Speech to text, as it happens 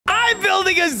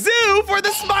building a zoo for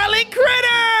the smiling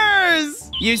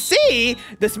critters. You see,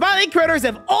 the smiling critters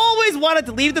have always wanted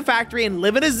to leave the factory and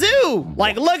live in a zoo.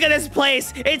 Like, look at this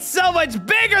place. It's so much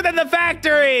bigger than the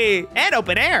factory and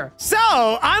open air. So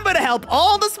I'm gonna help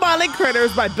all the smiling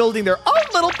critters by building their own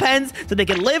little pens so they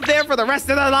can live there for the rest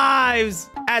of their lives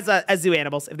as zoo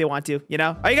animals if they want to, you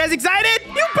know? Are you guys excited?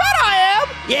 You bet I am.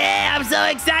 Yeah, I'm so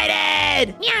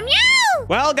excited. Meow, meow.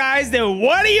 Well, guys, then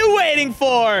what are you waiting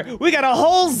for? We got a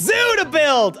whole zoo to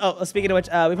build. Oh, speaking of which,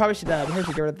 we probably should get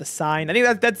rid of the sign. I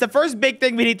think that's the first big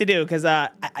thing we need to do, because I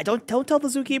don't tell the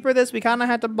zookeeper this. We kind of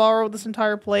had to borrow this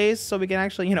entire place so we can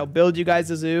actually, you know, build you guys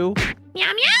a zoo.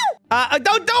 Meow, meow.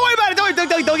 Don't worry about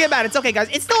it. Don't get mad. It's okay, guys.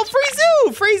 It's still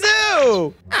a free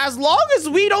zoo. As long as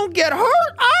we don't get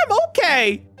hurt, I'm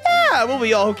okay. Yeah, we'll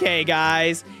be okay,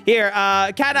 guys. Here,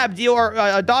 Catnap,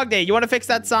 or Dog Day, you want to fix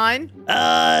that sign?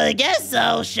 I guess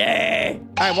so, sure. All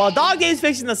right, while Dog Day is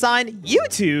fixing the sign, you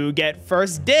two get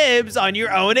first dibs on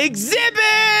your own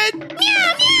exhibit. Meow,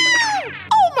 meow.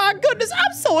 Oh my goodness,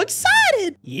 I'm so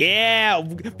excited. Yeah,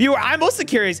 viewer, I'm also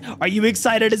curious. Are you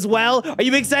excited as well? Are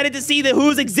you excited to see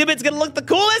whose exhibit's gonna look the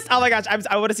coolest? Oh my gosh,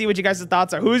 I want to see what you guys'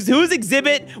 thoughts are. Whose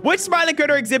exhibit, which smiling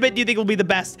critter exhibit do you think will be the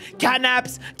best?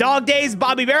 Catnap's, Dog Days,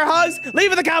 Bobby Bear Hugs?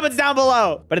 Leave in the comments down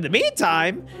below. But in the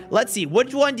meantime, let's see,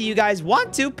 which one do you guys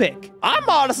want to pick? I'm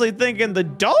honestly thinking the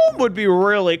dome would be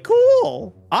really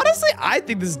cool. Honestly, I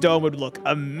think this dome would look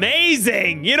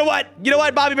amazing. You know what?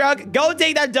 Bobby Bear Hug? Go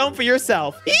take that dome for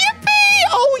yourself. Yippee!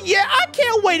 Oh yeah, I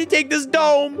can't wait to take this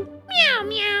dome. Meow,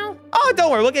 meow. Oh,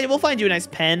 don't worry. We'll find you a nice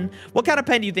pen. What kind of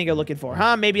pen do you think you're looking for,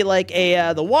 huh? Maybe like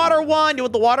the water one? You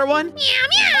want the water one? Meow,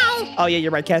 meow. Oh, yeah,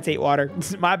 you're right. Cats hate water.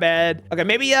 My bad. Okay,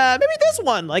 maybe this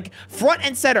one, like front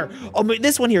and center. Oh,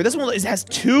 this one here. This one has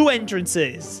 2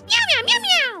 entrances. Meow, meow, meow,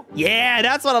 meow. Yeah,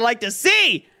 that's what I like to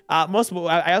see. I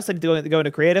also need to go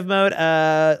into creative mode.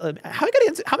 How am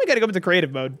I gonna go into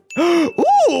creative mode?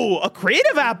 Ooh, a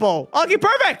creative apple. Okay,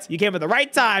 perfect. You came at the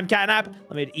right time, Catnap.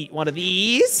 Let me eat one of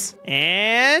these.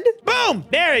 And boom,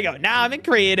 there you go. Now I'm in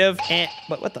creative. And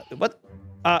what?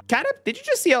 Catnap, did you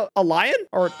just see a lion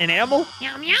or an animal?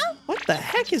 Meow, meow. What the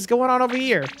heck is going on over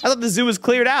here? I thought the zoo was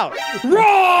cleared out. Roar!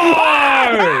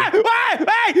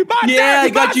 Hey, monster! Yeah, I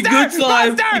got you good,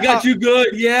 Slime. Monster! I got you good,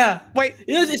 yeah. Wait.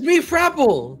 It's me,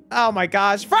 Frapple. Oh my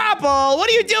gosh. Frapple, what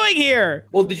are you doing here?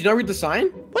 Well, did you not read the sign?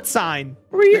 What sign?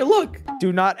 Over here, look.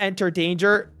 Do not enter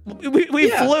danger. We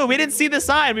flew. We didn't see the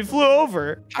sign. We flew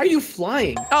over. How are you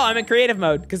flying? Oh, I'm in creative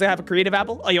mode because I have a creative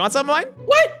apple. Oh, you want some of mine?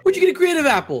 What? Where'd you get a creative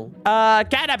apple?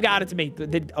 Catnap got it to me.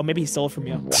 Maybe he stole it from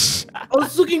you. I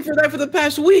was looking for that for the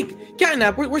past week.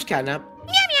 Catnap, where's Catnap? Meow,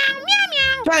 meow, meow,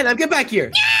 meow. Catnap, get back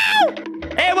here. Meow.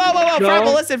 Hey, whoa. No.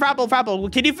 Frapple, listen,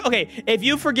 Frapple. Can you, okay, if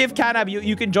you forgive Catnap,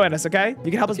 you can join us, okay?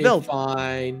 You can help us build.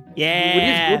 Fine.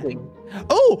 Yeah. What are you building?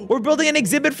 Oh, we're building an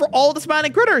exhibit for all the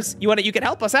smiling critters. You can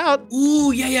help us out.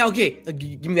 Ooh, yeah, okay.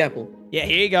 Give me the apple. Yeah,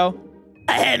 here you go.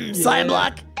 Slime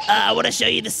block. I want to show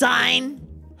you the sign.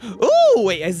 Ooh,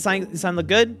 wait, does the sign look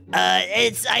good?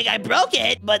 I broke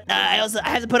it, but I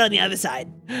have to put it on the other side.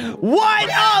 What?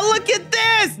 Oh, look at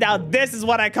this. Now, this is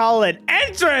what I call an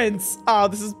entrance. Oh,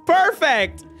 this is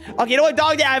perfect. Okay, you know what,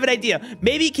 Dog Day? I have an idea.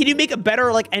 Maybe, can you make a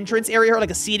better, like, entrance area or, like,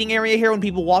 a seating area here when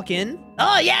people walk in?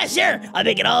 Oh, yeah, sure. I'll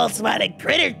make it all smiling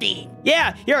critter theme.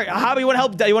 Yeah, here, how you want to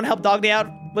help Dog Day out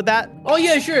with that? Oh,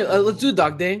 yeah, sure. Let's do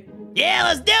Dog Day. Yeah,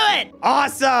 let's do it.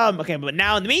 Awesome. Okay, but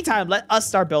now in the meantime, let us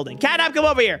start building. Catnap, come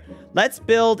over here. Let's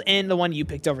build in the one you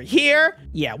picked over here.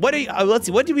 Yeah, let's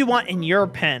see, what do we want in your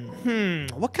pen?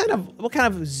 What kind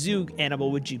of zoo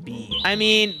animal would you be? I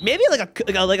mean, maybe like a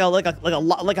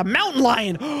mountain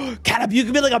lion. Catnap, you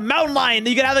could be like a mountain lion.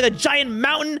 You could have like a giant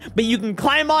mountain, but you can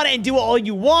climb on it and do all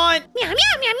you want. Meow, meow,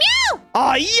 meow, meow.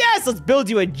 Oh yes, let's build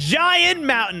you a giant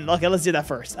mountain. Okay, let's do that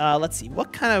first. Let's see,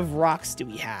 what kind of rocks do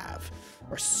we have?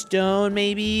 Or stone,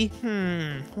 maybe?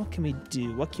 What can we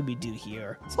do? What can we do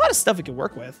here? There's a lot of stuff we can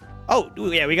work with. Oh,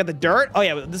 yeah, we got the dirt. Oh,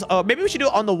 yeah, maybe we should do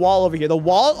it on the wall over here. The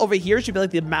wall over here should be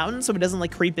like the mountain, so it doesn't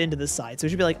like creep into this side. So it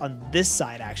should be like on this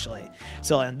side, actually.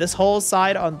 So on this whole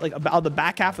side, on the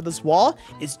back half of this wall,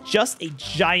 is just a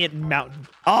giant mountain.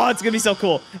 Oh, it's gonna be so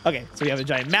cool. Okay, so we have a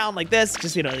giant mountain like this,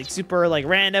 just, like super like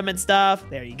random and stuff.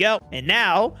 There you go. And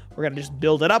now we're gonna just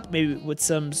build it up, maybe with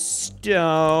some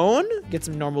stone. Get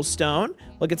some normal stone.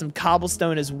 We'll get some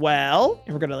cobblestone as well.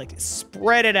 And we're gonna like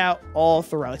spread it out all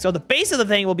throughout. So the base of the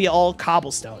thing will be all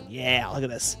cobblestone. Yeah, look at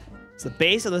this. So the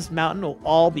base of this mountain will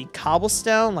all be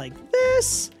cobblestone like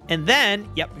this. And then,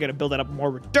 yep, we're gonna build it up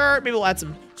more with dirt. Maybe we'll add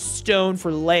some stone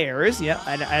for layers. Yep,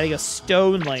 adding a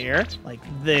stone layer like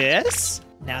this.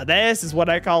 Now this is what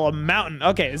I call a mountain.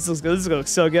 Okay, this is gonna look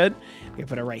so good. We can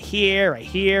put it right here, right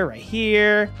here, right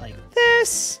here, like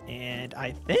this. And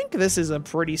I think this is a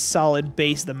pretty solid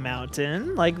base of the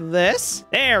mountain, like this.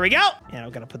 There we go. And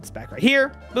I'm gonna put this back right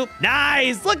here. Boop.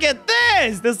 Nice. Look at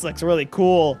this. This looks really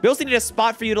cool. We also need a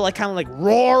spot for you to like kind of like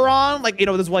roar on. Like, you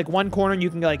know, there's like one corner you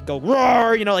can like go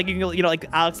roar. You know, like you can, you know, like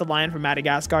Alex the Lion from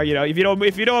Madagascar. You know, if you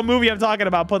know a movie I'm talking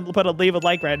about, leave a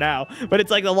like right now. But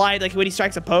it's like the lion, like when he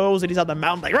strikes a pose and he's on the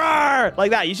mountain, like roar,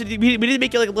 like that. We need to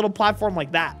make it like a little platform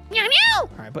like that. Meow meow. All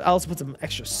right, but I also put some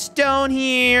extra stone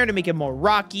here to make it more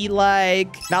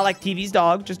rocky-like. Not like TeeVee's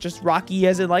dog, just rocky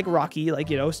as in like rocky, like,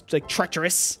 you know, like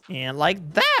treacherous and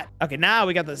like that. Okay, now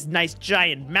we got this nice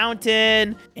giant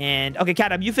mountain. And okay,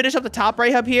 Catnap, you finish up the top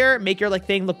right up here. Make your like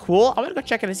thing look cool. I'm gonna go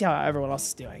check in and see how everyone else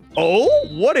is doing. Oh,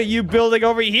 what are you building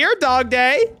over here, Dog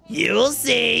Day? You'll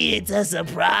see. It's a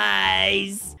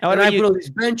surprise. And I put all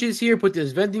these benches here, put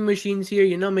these vending machines here,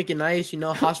 you know, make it nice, you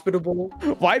know, hospitable.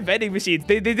 Why vending machines?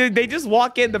 They just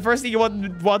walk in. The first thing you want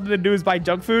them to do is buy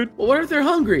junk food. Well, what if they're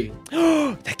hungry?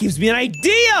 That gives me an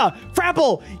idea.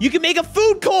 Frapple, you can make a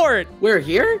food court. We're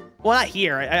here? Well, not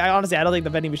here. I honestly, I don't think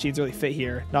the vending machines really fit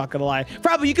here. Not gonna lie.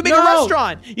 Frapple, you can make a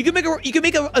restaurant. You can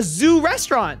make a zoo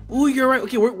restaurant. Ooh, you're right.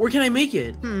 Okay, where can I make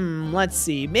it? Let's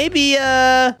see. Maybe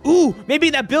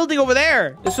maybe that building over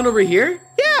there. This one over here?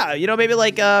 Yeah, you know, maybe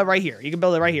like right here. You can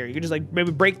build it right here. You can just like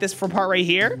maybe break this for part right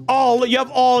here. Oh, you have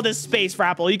all this space,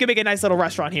 Frapple. You can make a nice little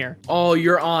restaurant here. Oh,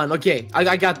 you're on. Okay,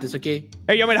 I got this. Okay.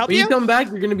 Hey, you want me to help you? When you come back,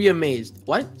 you're gonna be amazed.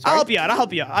 What? Sorry? I'll help you out. I'll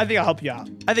help you out. I think I'll help you out.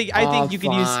 I think you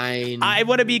can use. I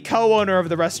want to be co-owner of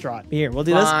the restaurant. Here, we'll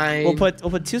do this. We'll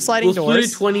put 2 sliding doors. We'll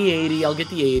split it 20-80. I'll get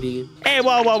the 80. Hey,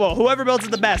 whoa. Whoever builds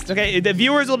it the best, okay? The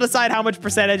viewers will decide how much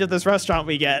percentage of this restaurant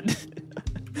we get.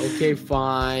 Okay,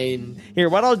 fine. Here,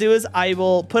 what I'll do is I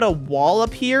will put a wall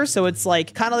up here, so it's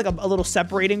like kind of like a little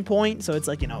separating point. So it's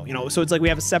like, you know, so it's like we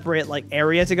have a separate like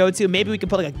area to go to. Maybe we can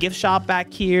put like a gift shop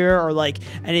back here or like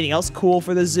anything else cool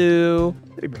for the zoo.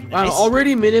 That'd be pretty nice. Wow,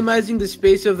 already minimizing the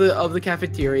space of the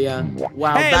cafeteria.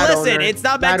 Wow. Hey, listen, it's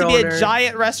not meant to be a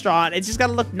giant restaurant. It's just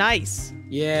gotta look nice.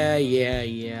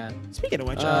 Yeah. Speaking of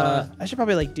which, I should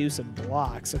probably like do some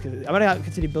blocks. Okay, I'm gonna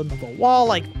continue building up a wall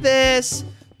like this.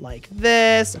 Like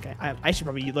this. Okay, I should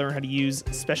probably learn how to use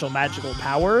special magical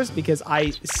powers because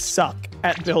I suck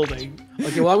at building.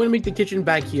 Okay, well, I'm gonna make the kitchen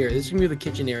back here. This is gonna be the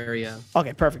kitchen area.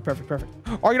 Okay, perfect.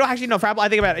 Or, you know, actually, no, Frapple, I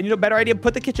think about it. You know, better idea,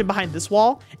 put the kitchen behind this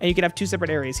wall, and you can have 2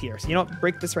 separate areas here. So, you know,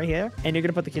 break this right here, and you're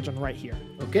gonna put the kitchen right here.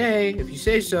 Okay, if you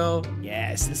say so.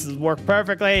 Yes, this will work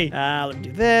perfectly. Let me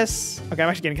do this. Okay, I'm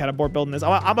actually getting kind of bored building this.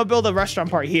 I'm gonna build a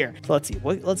restaurant part here. So let's see.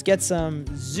 Let's get some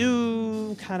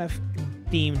zoo kind of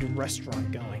themed restaurant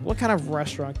going. What kind of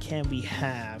restaurant can we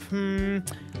have?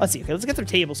 Let's see. Okay, let's get some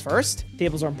tables first.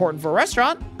 Tables are important for a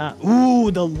restaurant.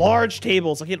 Ooh, the large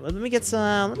tables. Okay, let me get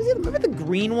some. Let me see. Maybe the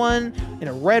green one, and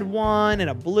a red one, and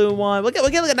a blue one. We'll get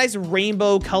like a nice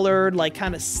rainbow colored like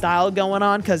kind of style going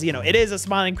on because, you know, it is a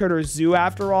Smiling Critter Zoo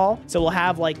after all. So we'll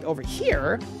have like over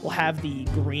here, we'll have the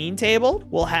green table.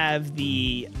 We'll have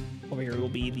the over here will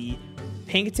be the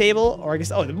pink table, or I guess,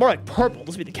 more like purple.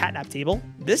 This will be the Catnap table.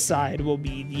 This side will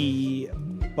be the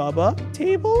Bubba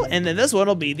table, and then this one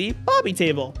will be the Bobby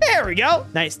table. There we go.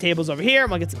 Nice tables over here. I'm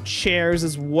gonna get some chairs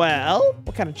as well.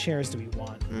 What kind of chairs do we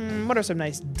want? What are some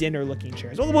nice dinner-looking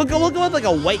chairs? We'll go with like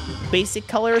a white basic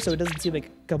color, so it doesn't seem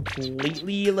like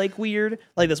completely like weird.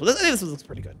 Like this one. I think this one looks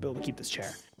pretty good, but we'll keep this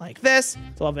chair like this. So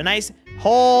we'll have a nice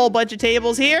whole bunch of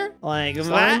tables here, like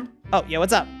that. Oh yeah,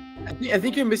 what's up? I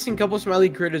think you're missing a couple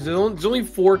smiling critters. There's only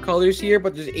 4 colors here,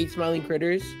 but there's 8 smiling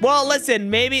critters. Well,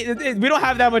 listen, maybe we don't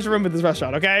have that much room in this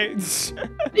restaurant, okay?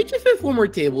 They just fit 4 more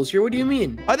tables here. What do you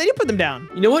mean? Oh, then you put them down.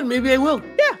 You know what? Maybe I will.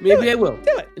 Yeah, maybe I will.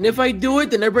 Do it. And if I do it,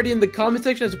 then everybody in the comment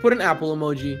section has to put an apple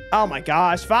emoji. Oh my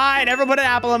gosh, fine. Everyone put an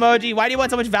apple emoji. Why do you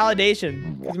want so much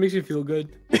validation? It makes me feel good.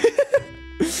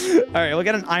 All right, we'll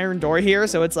get an iron door here,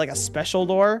 so it's like a special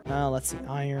door. Let's see,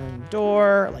 iron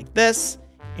door like this.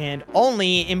 And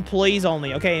only employees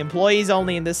only. Okay, employees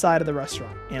only in this side of the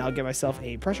restaurant. And I'll give myself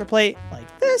a pressure plate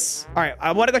like this. All right,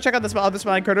 I want to go check out the other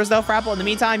smiling critters though, Frapple. In the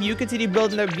meantime, you continue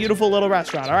building a beautiful little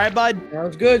restaurant. All right, bud?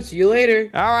 Sounds good. See you later.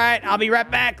 All right, I'll be right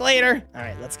back later. All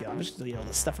right, let's go. I'm just doing all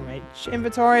this stuff from my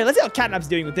inventory. Let's see what Catnap's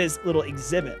doing with this little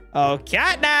exhibit. Oh,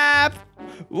 Catnap!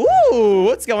 Ooh,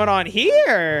 what's going on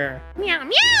here? Meow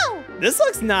meow. This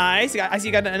looks nice. I see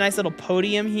you got a nice little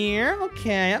podium here.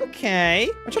 Okay. I'm trying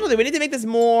to think. We need to make this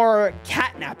more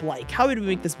Catnap-like. How would we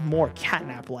make this more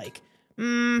Catnap-like?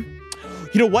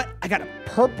 You know what? I got a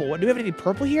purple. Do we have any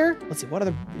purple here? Let's see. What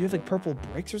other? Do you have like purple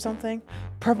bricks or something?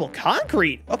 Purple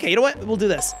concrete. Okay, you know what? We'll do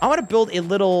this. I want to build a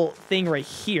little thing right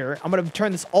here. I'm going to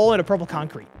turn this all into purple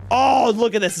concrete. Oh,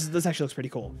 look at this. This actually looks pretty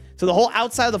cool. So the whole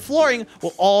outside of the flooring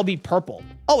will all be purple.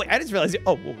 Oh, wait, I just realized.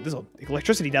 Oh, whoa, there's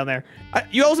electricity down there.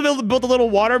 You also built a little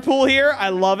water pool here. I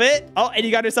love it. Oh, and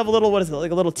you got yourself a little, what is it?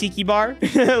 Like a little tiki bar?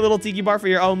 A little tiki bar for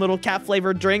your own little cat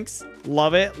flavored drinks.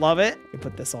 Love it. Love it. You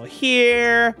put this all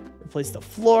here. Replace the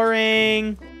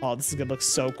flooring. Oh, this is going to look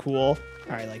so cool.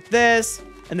 All right, like this.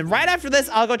 And then right after this,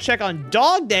 I'll go check on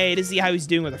Dog Day to see how he's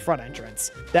doing with the front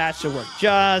entrance. That should work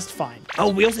just fine. Oh,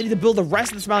 we also need to build the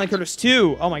rest of the smiling critters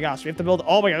too. Oh my gosh, we have to build.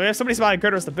 Oh my god, we have so many smiling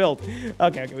critters to build.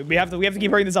 Okay, we have to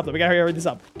keep hurrying this up. Though. We gotta hurry this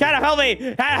up. Catnap, help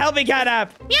me! Help me,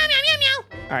 Catnap! Meow, meow, meow,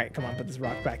 meow. All right, come on, put this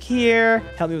rock back here.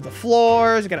 Help me with the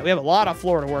floors. We have a lot of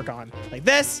floor to work on, like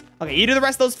this. Okay, you do the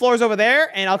rest of those floors over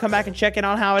there, and I'll come back and check in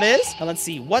on how it is. Now let's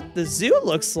see what the zoo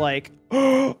looks like.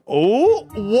 Oh,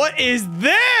 what is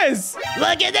this?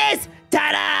 Look at this!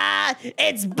 Ta-da!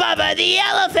 It's Bubba the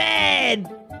elephant!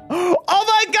 Oh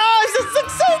my gosh, this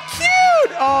looks so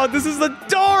cute! Oh, this is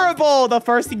adorable! The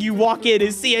first thing you walk in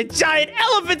is see a giant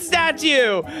elephant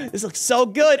statue! This looks so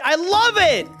good. I love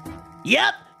it!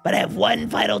 Yep, but I have one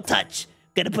final touch.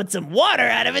 Gonna put some water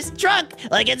out of his trunk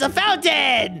like it's a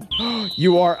fountain.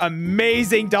 You are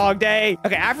amazing, Dog Day.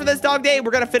 Okay, after this Dog Day,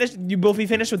 we're gonna finish. You will be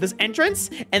finished with this entrance,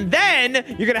 and then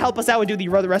you're gonna help us out and do the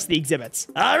rest of the exhibits.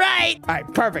 All right. All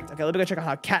right, perfect. Okay, let me go check out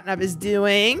how Catnap is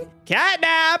doing.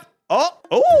 Catnap.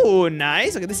 Oh,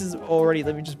 nice. Okay, this is already.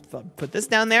 Let me just put this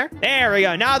down there. There we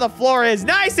go. Now the floor is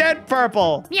nice and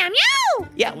purple. Meow, meow.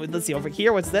 Yeah, let's see over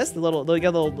here. What's this? The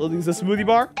smoothie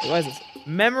bar. What is this?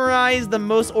 Memorize the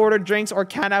most ordered drinks, or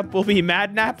Catnap will be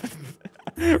madnap.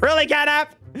 Really, Catnap?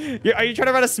 Are you trying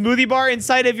to run a smoothie bar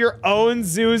inside of your own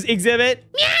zoo's exhibit?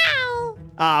 Meow.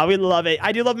 Ah, we love it.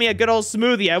 I do love me a good old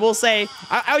smoothie. I will say,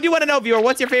 I do want to know, viewer,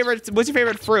 what's your favorite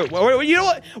fruit? You know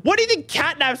what? What do you think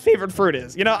Catnap's favorite fruit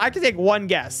is? You know, I can take one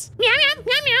guess. Meow, meow,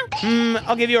 meow, meow.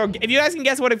 I'll give you. If you guys can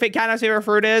guess what Catnap's favorite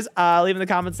fruit is, leave in the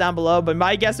comments down below. But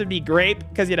my guess would be grape,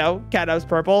 because you know, Catnap's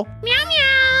purple. Meow,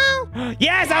 meow.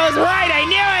 Yes, I was right. I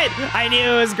knew it. I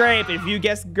knew it was grape. If you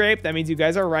guessed grape, that means you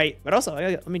guys are right. But also,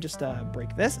 let me just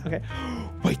break this. Okay.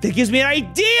 Wait, that gives me an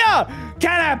idea.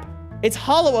 Catnap. It's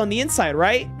hollow on the inside,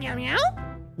 right? Meow, meow.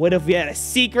 What if we had a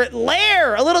secret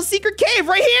lair? A little secret cave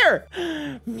right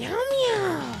here. Meow,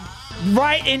 meow.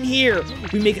 Right in here.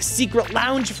 We make a secret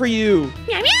lounge for you.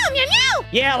 Meow, meow, meow, meow.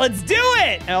 Yeah, let's do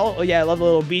it. Oh yeah, I love the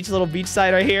little beach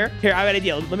side right here. Here, I have an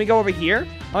idea. Let me go over here.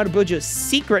 I want to build you a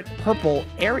secret purple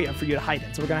area for you to hide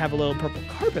in. So we're gonna have a little purple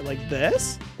carpet like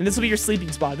this, and this will be your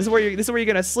sleeping spot. This is where you're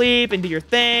gonna sleep and do your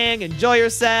thing, enjoy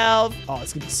yourself. Oh,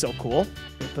 it's gonna be so cool.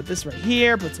 Put this right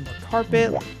here. Put some more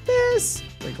carpet like this.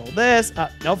 Sprinkle this.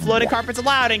 No floating carpets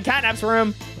allowed in Catnap's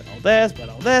room. Put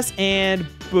all this, and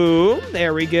boom.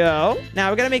 There we go.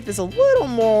 Now we're gonna make this a little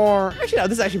more. Actually, no,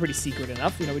 this is actually pretty secret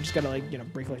enough. You know, we just gotta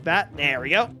break like that. There we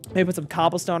go. Maybe put some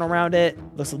cobblestone around it.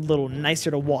 Looks a little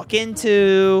nicer to walk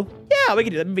into. Yeah, we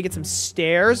can do that. Maybe get some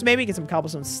stairs. Maybe get some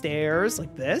cobblestone stairs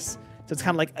like this. So it's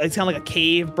kind of like a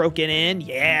cave broken in.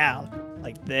 Yeah,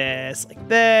 like this, like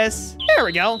this. There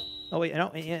we go. Oh wait,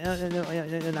 no,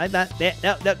 not that.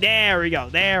 No, there we go.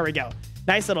 There we go.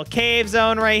 Nice little cave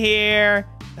zone right here.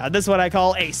 Now this is what I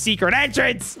call a secret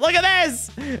entrance. Look at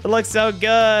this. It looks so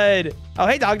good. Oh,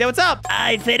 hey, Dog Day, what's up?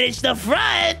 I finished the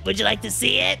front. Would you like to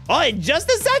see it? Oh, in just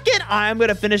a second, I'm going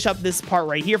to finish up this part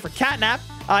right here for Catnap.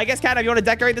 I guess, Catnap, you want to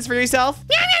decorate this for yourself?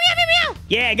 Meow, meow, meow, meow, meow.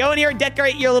 Yeah, go in here and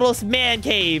decorate your little man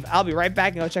cave. I'll be right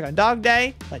back and go check on Dog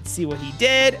Day. Let's see what he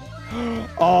did.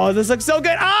 Oh, this looks so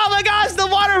good. Oh my gosh, the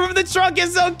water from the trunk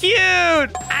is so cute.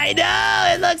 I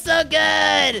know, it looks so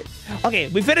good. Okay,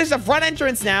 we finished the front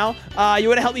entrance now. You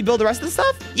want to help me build the rest of the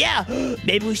stuff? Yeah,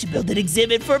 maybe we should build an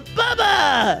exhibit for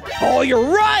Bubba. Oh, you're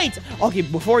right. Okay,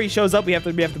 before he shows up, we have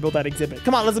to build that exhibit.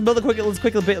 Come on, let's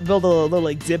quickly build a little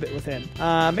exhibit with him.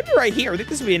 Maybe right here. I think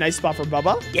this would be a nice spot for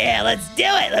Bubba. Yeah, let's do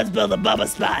it. Let's build a Bubba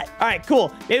spot. All right,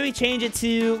 cool. Maybe we change it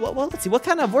to, well, let's see.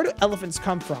 Where do elephants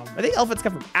come from? I think elephants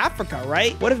come from Africa,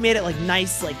 right? What if we made it like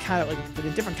nice, like kind of like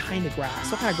a different kind of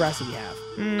grass? What kind of grass do we have?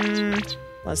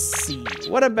 Let's see.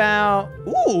 What about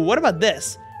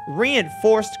this?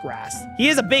 reinforced grass.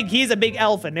 He's a big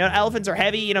elephant. You know, elephants are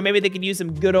heavy. You know, maybe they could use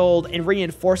some good old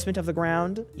reinforcement of the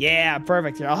ground. Yeah,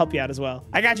 perfect. Here, I'll help you out as well.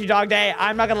 I got you, Dog Day.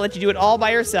 I'm not gonna let you do it all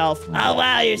by yourself. Oh,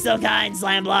 wow, you're so kind,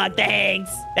 Slime Block.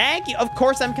 Thanks. Thank you. Of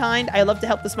course I'm kind. I love to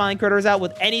help the smiling critters out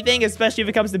with anything, especially if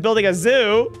it comes to building a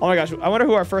zoo. Oh my gosh, I wonder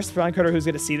who our first smiling critter who's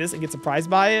gonna see this and get surprised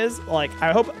by is. Like,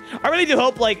 I really do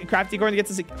hope like Craftycorn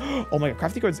gets this. Oh my god,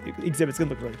 Craftycorn's exhibit's gonna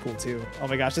look really cool too. Oh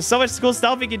my gosh, there's so much cool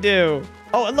stuff you can do.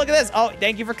 Oh, and look at this. Oh,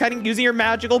 thank you for using your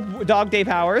magical Dog Day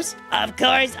powers. Of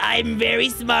course, I'm very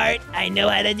smart. I know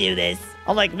how to do this.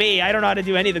 Unlike me, I don't know how to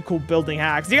do any of the cool building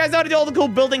hacks. Do you guys know how to do all the cool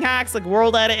building hacks, like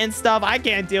world edit and stuff? I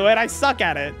can't do it. I suck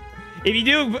at it. If you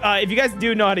do, if you guys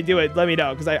do know how to do it, let me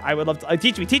know, because I would love to.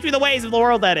 Teach me the ways of the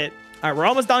world edit. All right, we're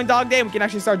almost done Dog Day, and we can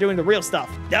actually start doing the real stuff.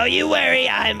 Don't you worry,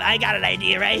 I got an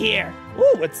idea right here.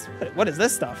 Ooh, what is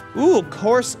this stuff? Ooh,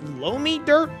 coarse loamy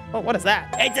dirt. Oh, what is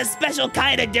that? It's a special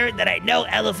kind of dirt that I know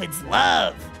elephants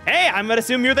love. Hey, I'm gonna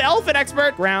assume you're the elephant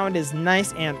expert. Ground is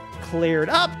nice and cleared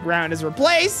up. Ground is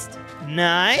replaced.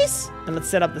 Nice. And let's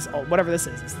set up this, whatever this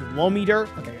is. This is loamy dirt.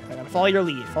 Okay, I gotta follow your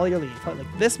lead. Follow your lead.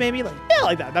 Like this, maybe? Like, yeah,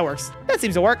 like that. That works. That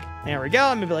seems to work. There we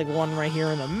go. Maybe like one right here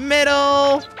in the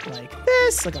middle. Like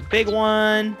this, like a big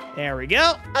one. There we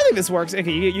go. I think this works.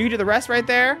 Okay, you can do the rest right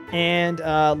there. And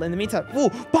in the meantime, ooh,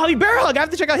 Bobby Bear Hug. I have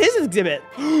to check out his exhibit.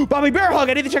 Bobby Bear Hug.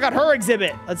 I need to check out her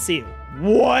exhibit. Let's see.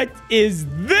 What is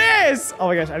this? Oh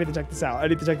my gosh, I need to check this out. I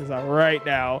need to check this out right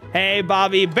now. Hey,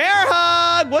 Bobby Bear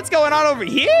Hug. What's going on over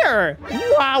here?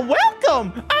 Wow,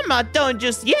 welcome. I'm not done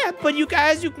just yet, but you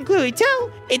can clearly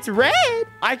tell it's red.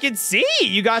 I can see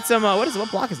you got some,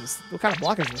 what block is this? What kind of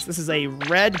block is this? This is a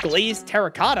red glazed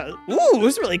terracotta. Ooh,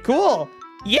 this is really cool.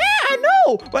 Yeah, I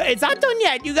know, but it's not done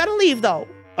yet. You gotta leave though.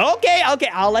 Okay,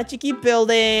 I'll let you keep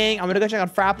building. I'm gonna go check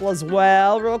out Frapple as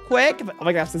well real quick. Oh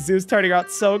my gosh, the zoo's turning out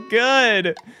so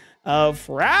good.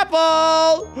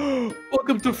 Frapple!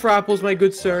 Welcome to Frapple's, my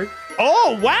good sir.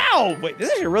 Oh, wow! Wait, this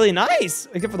is actually really nice.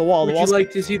 Except for the wall. Would you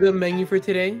like to see the menu for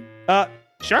today?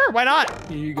 Sure, why not?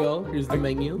 Here you go. Here's the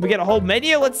menu. We get a whole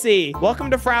menu. Let's see.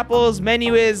 Welcome to Frapple's.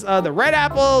 Menu is the red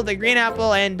apple, the green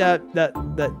apple, and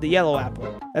the yellow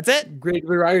apple. That's it? Great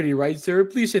variety, right, sir?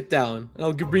 Please sit down, and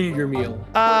I'll bring you your meal.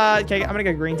 Okay, I'm gonna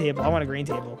get a green table. I want a green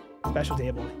table. Special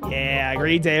table. Yeah,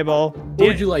 green table. What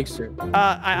would you like, sir?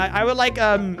 I would like,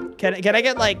 can I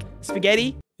get, like,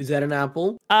 spaghetti? Is that an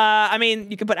apple? I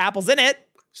mean, you can put apples in it.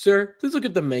 Sir, please look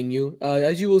at the menu.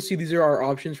 As you will see, these are our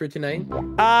options for tonight. What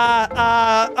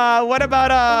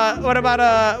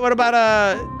about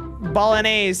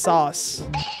bolognese sauce?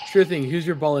 Sure thing. Here's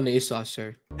your bolognese sauce,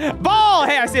 sir. Ball!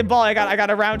 Hey, I see a ball. I got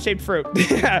a round-shaped fruit.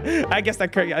 I guess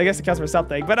it counts for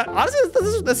something. But honestly,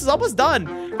 this is almost done.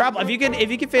 Frapple, if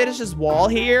you can finish this wall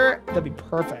here, that'd be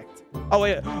perfect. Oh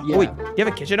wait, yeah. Oh, wait. You have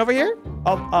a kitchen over here?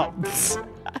 Oh.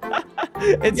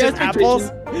 It's just apples.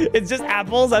 It's just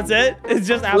apples. That's it. It's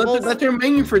just apples. Well, that's our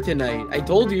menu for tonight. I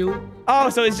told you. Oh,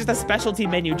 so it's just a specialty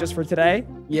menu just for today?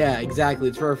 Yeah, exactly.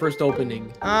 It's for our first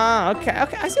opening. Okay.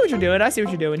 I see what you're doing. I see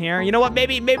what you're doing here. You know what?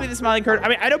 Maybe the smiling critter. I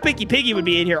mean, I know Picky Piggy would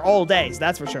be in here all day, so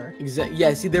that's for sure. Exactly.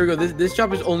 Yeah. See, there we go. This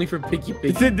shop is only for Picky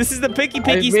Piggy. This is the Picky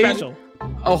Piggy special.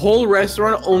 A whole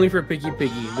restaurant only for Picky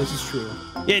Piggy. This is true.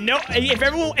 Yeah, no, if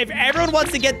everyone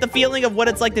wants to get the feeling of what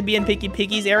it's like to be in Picky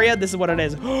Piggy's area, this is what it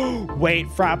is. Wait,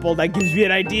 Frapple, that gives me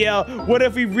an idea. What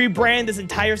if we rebrand this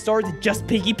entire store to just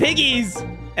Picky Piggy's?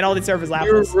 And all they serve is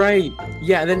apples. You're right.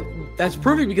 Yeah, then that's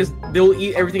perfect because they'll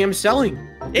eat everything I'm selling.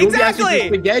 Exactly.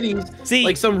 Spaghettis, see,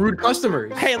 like some rude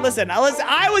customers. Hey, listen. I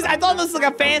thought this was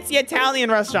like a fancy Italian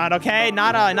restaurant, okay?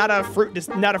 Not a fruit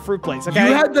place, okay?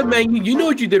 You had the menu. You know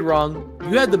what you did wrong.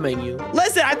 You had the menu.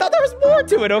 Listen, I thought there was more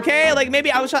to it, okay? Like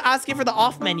maybe I was asking for the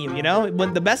off menu, you know?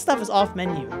 When the best stuff is off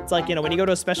menu. It's like, you know, when you go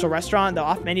to a special restaurant, the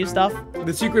off menu stuff.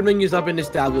 The secret menu's not been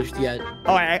established yet.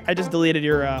 Oh, I just deleted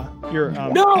your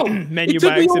no! menu it took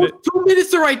by me accident. 2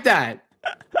 minutes to write that.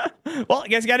 Well, I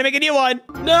guess you gotta make a new one.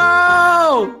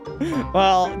 No!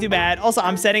 Well, too bad. Also,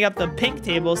 I'm setting up the pink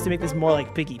tables to make this more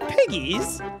like Picky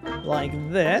Piggies. Like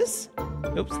this.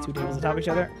 Oops, 2 tables on top of each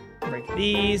other. Break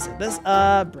these, this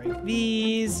up, break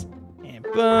these, and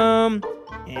boom.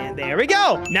 And there we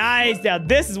go. Nice. Now,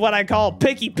 this is what I call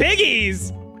Picky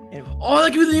Piggies. Oh,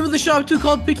 that could be the name of the shop too,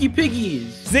 called Picky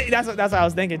Piggies. See, that's what I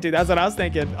was thinking, too. That's what I was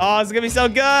thinking. Oh, it's gonna be so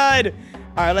good.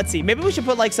 All right, let's see. Maybe we should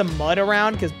put like some mud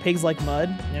around because pigs like mud,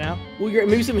 you know? Well,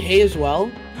 maybe some hay as well.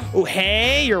 Oh,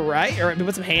 hay, you're right. All right, maybe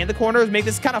put some hay in the corners. Make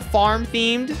this kind of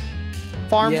farm-themed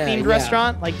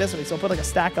restaurant like this one. So we'll put like a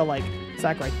stack right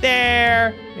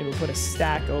there. Maybe we'll put a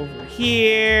stack over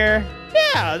here.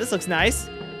 Yeah, this looks nice.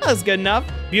 That looks good enough.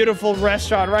 Beautiful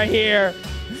restaurant right here.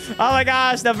 Oh my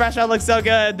gosh, the restaurant looks so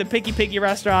good. The Picky Piggy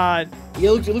restaurant.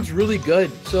 Yeah, it looks really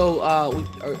good. So,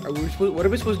 what are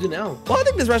we supposed to do now? Well, I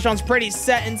think this restaurant's pretty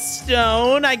set in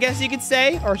stone, I guess you could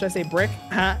say. Or should I say brick?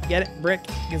 Huh? Get it? Brick?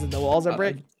 Because the walls are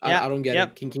brick? I don't get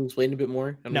it. Can you explain a bit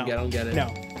more? I don't get it.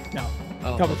 No.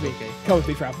 Oh, Come with me. okay. Come with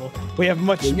me, Frapple. We have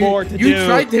much more to do. You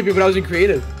tried to hit me, but I was in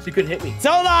creative, so you couldn't hit me. So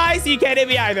nice, you can't hit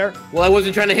me either. Well, I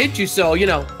wasn't trying to hit you, so,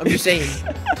 I'm just saying.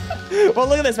 Well,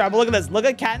 look at this, Frapple. Look at this. Look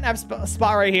at Catnap's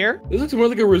spot right here. This looks more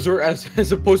like a resort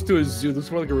as opposed to a zoo. This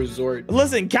looks more like a resort.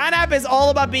 Listen, Catnap is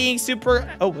all about being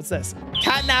super... Oh, what's this?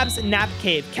 Catnap's nap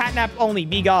cave. Catnap only.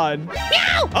 Be gone.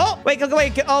 Meow. Oh, wait.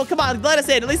 Oh, come on. Let us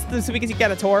in. At least so we can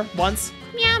get a tour once.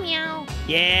 Meow, meow.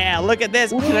 Yeah, look at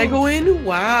this. Ooh, can I go in?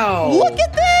 Wow. Look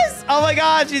at this. Oh my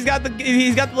gosh, he's got the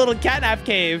little Catnap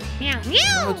cave. Meow,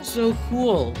 meow. That's so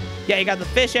cool. Yeah, you got the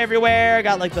fish everywhere.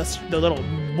 Got like the little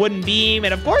wooden beam,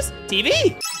 and of course,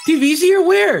 TeeVee. TV's here?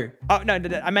 Where? Oh no,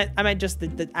 I meant just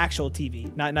the actual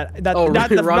TV, not my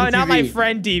TV.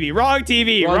 friend TV. Wrong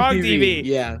TV.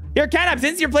 Yeah. Here, Catnap,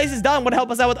 since your place is done, want to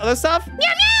help us out with other stuff? Meow,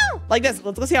 meow. Like this.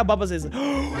 Let's see how Bubba's is. Look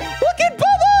at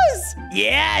Bubba's!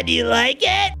 Yeah, do you like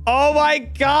it? Oh my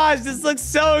gosh, this looks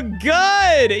so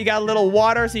good. You got a little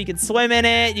water so you can swim in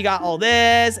it. You got all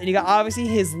this, and you got obviously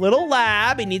his little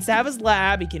lab. He needs to have his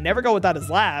lab. He can never go without his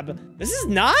lab. This is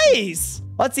nice.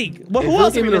 Let's see. Who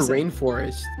else are we missing? In a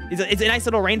rainforest. It's a nice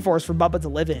little rainforest for Bubba to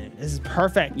live in. This is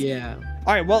perfect. Yeah.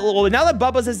 All right, well, now that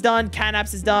Bubba's is done,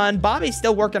 Catnap's is done, Bobby's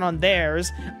still working on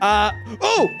theirs. Let's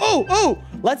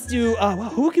do,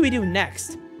 who can we do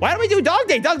next? Why don't we do Dog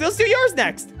Day? Doug, let's do yours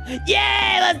next.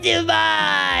 Yay, let's do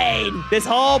mine. This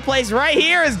whole place right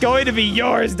here is going to be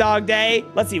yours, Dog Day.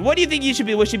 Let's see, what do you think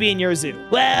what should be in your zoo?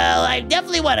 Well, I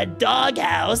definitely want a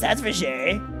doghouse, that's for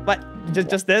sure. What,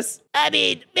 just this? I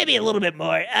mean, maybe a little bit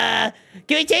more. Can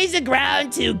we change the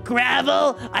ground to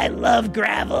gravel? I love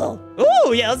gravel.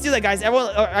 Ooh, yeah, let's do that, guys. Everyone,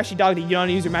 actually, Dog Day, you don't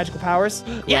use your magical powers?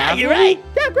 Yeah, you're right.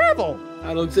 Yeah, gravel.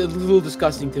 I don't. It's a little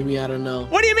disgusting to me. I don't know.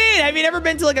 What do you mean? Have you never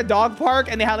been to like a dog park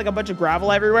and they had like a bunch of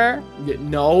gravel everywhere?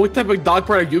 No. What type of dog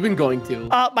park have you been going to?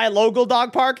 My local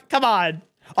dog park. Come on.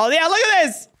 Oh yeah, look at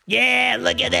this. Yeah,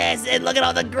 look at this, and look at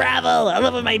all the gravel. I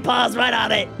love when my paws run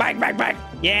on it. Bark, bark, bark.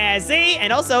 Yeah, see?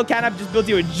 And also, Catnap just built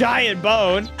you a giant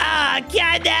bone. Ah,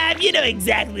 Catnap, you know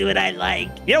exactly what I like.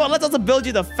 You know what? Let's also build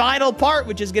you the final part,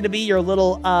 which is going to be your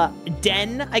little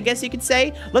den, I guess you could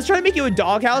say. Let's try to make you a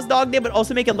doghouse, Dog Day, but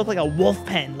also make it look like a wolf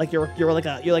pen, like you're like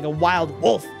a wild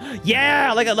wolf.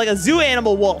 Yeah, like a zoo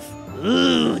animal wolf.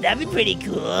 Ooh, that'd be pretty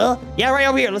cool. Yeah, right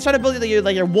over here. Let's try to build you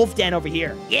like your wolf den over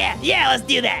here. Yeah, let's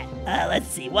do that. Let's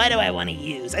see, what do I want to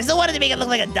use? I still wanted to make it look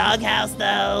like a doghouse,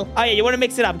 though. Oh, yeah, you want to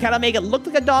mix it up. Kind of make it look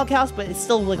like a doghouse, but it's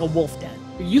still like a wolf den.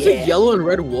 Use a yellow and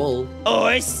red wool.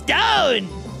 Or stone.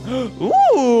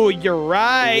 Ooh, you're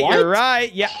right. What? You're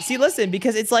right. Yeah, see, listen,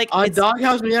 because it's like... A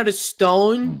doghouse made out of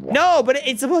stone? No, but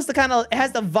it's supposed to kind of... It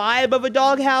has the vibe of a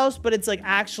doghouse, but it's like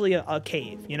actually a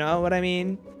cave. You know what I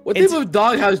mean? What type of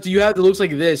doghouse do you have that looks like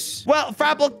this? Well,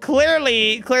 Frapple,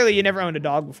 clearly you never owned a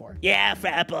dog before. Yeah,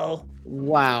 Frapple.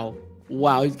 Wow.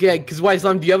 Yeah, because why,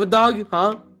 Slime, do you have a dog,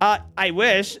 huh? I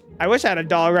wish I had a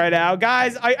dog right now.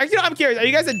 Guys, I'm curious. Are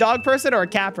you guys a dog person or a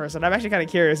cat person? I'm actually kind of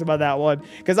curious about that one.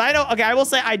 Because I will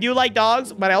say I do like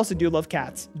dogs, but I also do love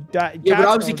cats. Yeah, but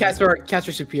obviously cats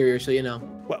are superior, so you know.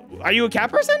 What, are you a cat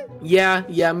person? Yeah,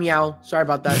 meow. Sorry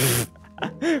about that.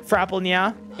 Frapple,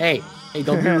 yeah. Hey,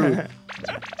 don't be rude.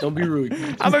 Don't be rude.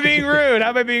 How am I being rude? How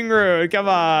am I being rude? Come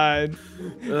on.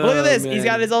 Look at this. Man. He's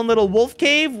got his own little wolf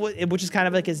cave, which is kind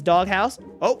of like his dog house.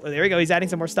 Oh, there we go. He's adding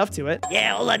some more stuff to it.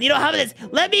 Yeah, hold on. You know how about this?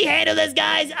 Let me handle this,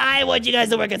 guys. I want you guys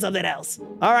to work on something else.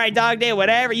 All right, Dog Day,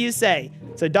 whatever you say.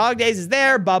 So Dog Days is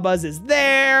there. Bubba's is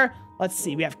there. Let's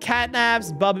see. We have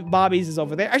Catnap's. Bobby's is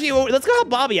over there. Actually, let's go help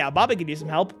Bobby out. Bobby could use some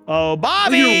help. Oh,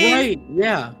 Bobby. Oh, you're right.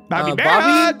 Yeah. Bobby Bear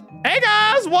Hug. Hey,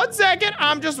 guys. 1 second.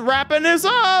 I'm just wrapping this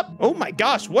up. Oh, my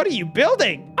gosh. What are you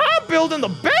building? I'm building the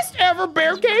best ever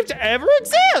bear cave to ever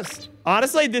exist.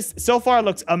 Honestly, this so far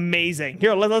looks amazing.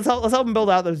 Here, let's help him build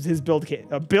out his build cave.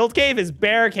 Build cave is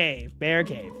bear cave. Bear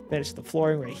cave. Finish the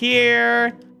flooring right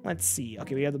here. Let's see.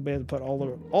 Okay, we have to be able to put all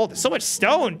the... Oh, there's so much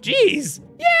stone. Jeez.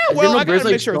 Yeah, well, I gotta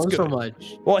make sure it's good. So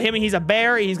much. Well, he's a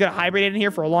bear. He's gonna hibernate in here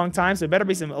for a long time, so it better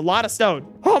be a lot of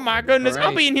stone. Oh my goodness, right.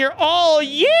 I'll be in here all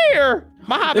year.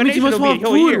 My hibernation will be a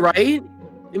whole year. Right?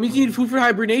 It means you need food for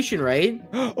hibernation, right?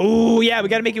 Oh yeah, we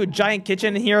gotta make you a giant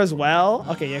kitchen in here as well.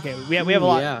 Okay. We have a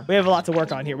lot. Yeah. We have a lot to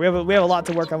work on here. We have a lot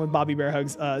to work on with Bobby Bear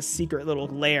Hug's secret little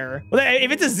lair. Well,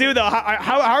 if it's a zoo though,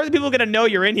 how are the people gonna know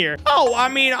you're in here? Oh, I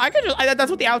mean, that's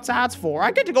what the outside's for.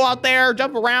 I get to go out there,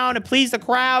 jump around, and please the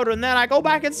crowd, and then I go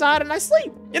back inside and I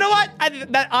sleep. You know what?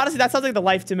 Honestly, that sounds like the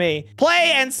life to me.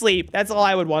 Play and sleep. That's all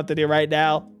I would want to do right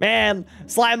now. Man,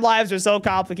 slime lives are so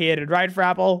complicated, right,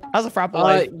 Frapple? How's a Frapple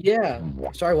life? Yeah.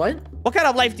 Sorry, what? What kind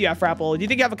of life do you have, Frapple? Do you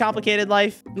think you have a complicated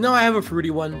life? No, I have a fruity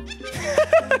one.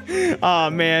 Oh,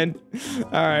 man.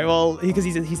 All right, well, because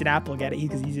he's an apple, get it?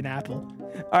 Because he's an apple.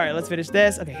 All right, let's finish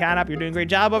this. Okay, Catnap, you're doing a great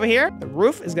job over here. The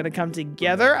roof is going to come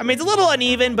together. I mean, it's a little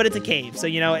uneven, but it's a cave. So,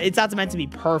 you know, it's not meant to be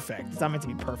perfect. It's not meant to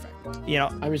be perfect. You know,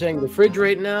 I'm just saying the fridge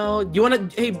right now. Do you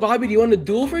want to, hey, Bobby, do you want a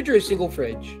dual fridge or a single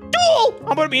fridge? duel.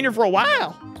 I'm going to be in here for a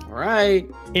while. All right.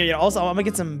 Yeah, also, I'm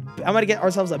gonna get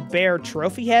ourselves a bear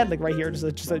trophy head, like right here,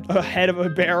 just a head of a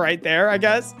bear right there, I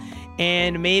guess.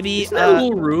 And maybe Isn't that a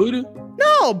little rude?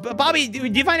 No, Bobby, do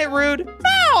you find it rude?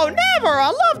 No, never.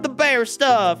 I love the bear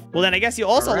stuff. Well, then I guess you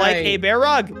also like a bear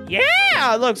rug.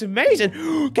 Yeah, it looks amazing.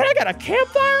 Can I get a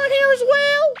campfire in here as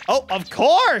well? Oh, of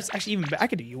course. Actually, I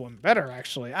could do you one better,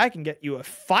 actually. I can get you a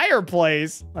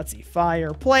fireplace. Let's see,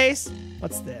 fireplace.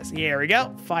 What's this? Here we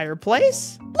go,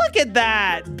 fireplace. Look at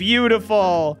that,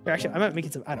 beautiful. Actually, I might make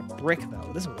it out of brick,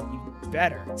 though. This will be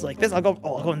better. It's like this. I'll go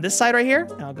on this side right here.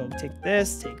 And I'll go take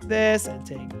this, and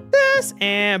take this,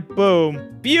 and boom.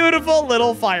 Beautiful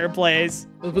little fireplace.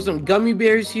 Let's put some gummy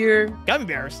bears here. Gummy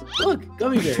bears? Look,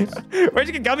 gummy bears. Where'd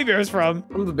you get gummy bears from?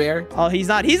 From the bear. Oh, he's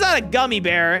not a gummy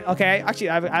bear. Okay, actually,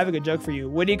 I have a good joke for you.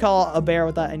 What do you call a bear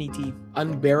without any teeth?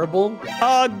 Unbearable.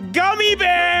 A gummy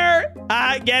bear.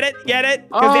 Get it?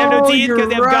 Because they have no teeth, because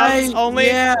they have gums only.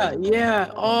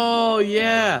 Yeah. Oh,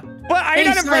 yeah. But are you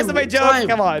not impressed with my joke?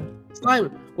 Come on. Slime,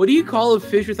 what do you call a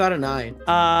fish without an eye?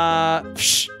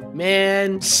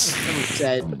 Man,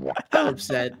 I'm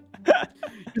upset.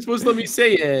 You're supposed to let me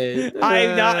say it.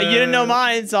 You didn't know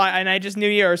mine, so I just knew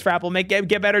yours, Frapple.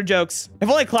 Get better jokes. If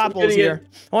only Clapple was here.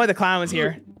 Only the clown was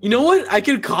here. You know what? I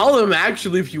could call him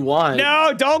actually if you want.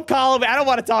 No, don't call him. I don't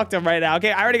want to talk to him right now.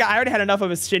 Okay, I already had enough of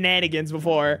his shenanigans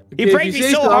before. He pranked me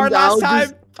so hard last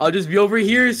time. I'll just be over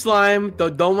here, Slime.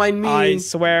 Don't mind me. I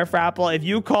swear, Frapple, if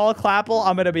you call Clapple,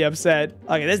 I'm gonna be upset.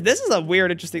 Okay, this is a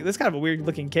weird, interesting. This is kind of a weird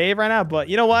looking cave right now, but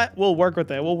you know what? We'll work with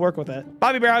it.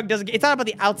 Bobby Bear Hug doesn't. It's not about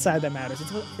the outside that matters.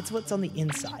 It's what's on the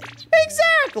inside.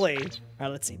 Exactly. All right,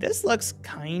 let's see. This looks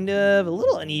kind of a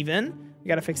little uneven. We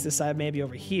gotta fix this side maybe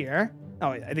over here. Oh,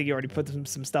 I think you already put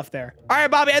some stuff there. All right,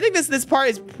 Bobby, I think this part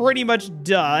is pretty much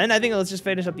done. I think let's just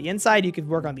finish up the inside. You can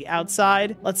work on the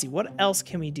outside. Let's see, what else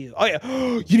can we do? Oh, yeah,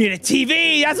 you need a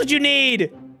TV. That's what you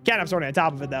need. Catnap's already on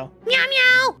top of it, though. Meow,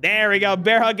 meow. There we go.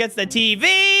 Bear Hug gets the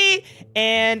TV.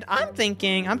 And I'm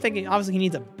thinking, obviously he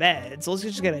needs a bed. So let's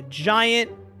just get a giant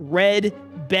red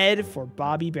bed for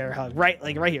Bobby Bear Hug. Right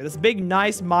here. This big,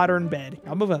 nice, modern bed.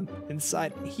 I'll move him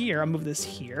inside here. I'll move this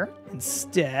here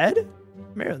instead.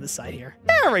 Maybe on this side here.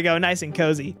 There we go, nice and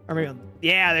cozy. Or maybe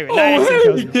yeah, there we go, nice and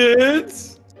cozy.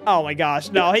 Kids. Oh my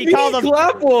gosh, no, he called him.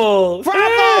 Clapple.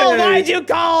 Frapple, why'd you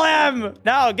call him?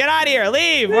 No, get out of here,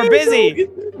 leave. We're busy.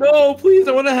 No, please,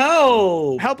 I want to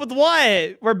help. Help with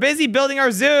what? We're busy building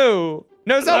our zoo.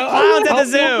 There's no clowns at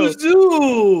the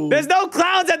zoo. There's no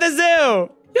clowns at the zoo.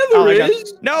 Yeah, there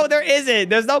is. No, there isn't.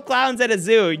 There's no clowns at a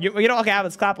zoo. You know, okay,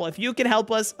 let's Clapple. If you can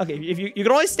help us, okay, if you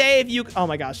can only stay if you, oh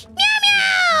my gosh.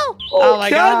 Oh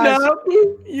my Catnap,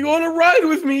 you want to ride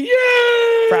with me?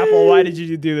 Yay! Frapple, why did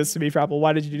you do this to me, Frapple?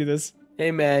 Why did you do this?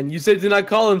 Hey, man, you said to not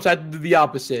call him, so I had to do the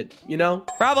opposite, you know?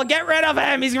 Frapple, get rid of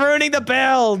him. He's ruining the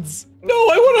builds. No,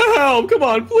 I want to help. Come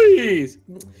on, please.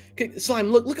 Okay,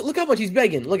 Slime, look how much he's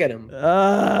begging. Look at him.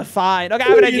 Fine. Okay, I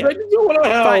have an idea. I just want to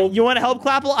help. Fine. You want to help,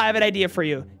 Clapple? I have an idea for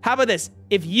you. How about this?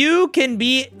 If you can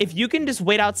just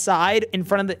wait outside in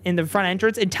the front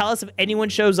entrance and tell us if anyone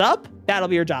shows up, that'll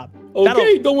be your job.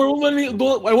 Okay, don't worry. I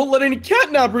won't let any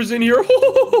catnappers in here.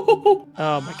 Oh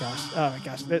my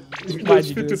gosh. Why'd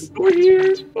you do this?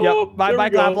 Here. Yep. Bye,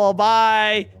 Clapple.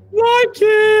 Bye. Bye,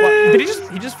 kid.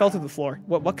 He just fell through the floor.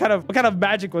 What kind of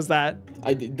magic was that?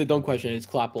 Don't question it. It's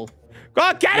Clapple. Go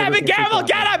on, Catnap, be careful!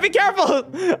 Catnap, be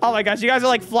careful! Oh my gosh, you guys are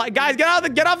like guys, get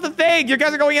off the thing! You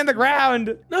guys are going in the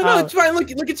ground. No, it's fine. Look,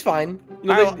 it's fine. You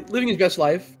know, living his best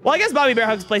life. Well, I guess Bobby Bear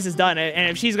Hug's place is done,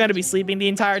 and if she's going to be sleeping the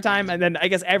entire time, and then I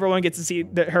guess everyone gets to see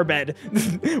her bed.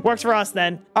 Works for us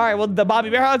then. All right, well, the Bobby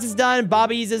Bear Hug's is done.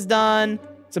 Bobby's is done.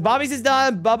 So Bobby's is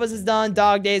done. Bubba's is done.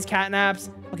 Dog days, Catnap's.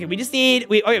 Okay, we just need.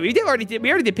 We already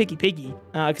did Picky Piggy,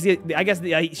 because I guess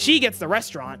she gets the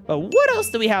restaurant. But what else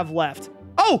do we have left?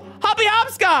 Oh, Hoppy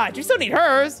Hopscotch! We still need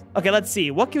hers. Okay, let's see.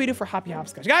 What can we do for Hoppy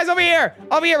Hopscotch? Guys, over here!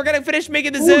 We're gonna finish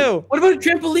making the zoo. What about a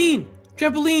trampoline?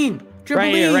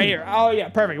 Trampoline! Right here. Oh, yeah,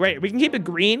 perfect. Right here. We can keep it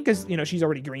green, because, you know, she's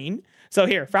already green. So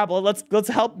here, Frapple, let's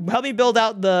help me build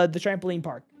out the trampoline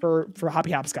park for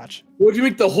Hoppy Hopscotch. What would you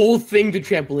make the whole thing to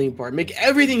trampoline park? Make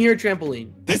everything here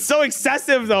trampoline. That's so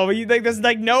excessive though. You think there's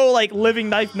like no like living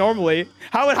life normally.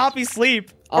 How would Hoppy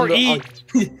sleep or eat?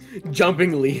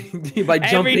 Jumpingly. By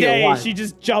jumping Every day a lot. she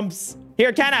just jumps.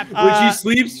 Here, Catnap. When she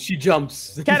sleeps, she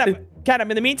jumps.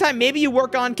 Catnap, in the meantime, maybe you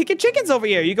work on kicking chickens over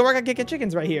here. You can work on kicking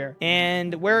chickens right here.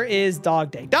 And where is Dog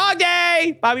Day? Dog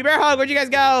Day! Bobby Bear Hug, where'd you guys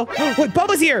go? Wait,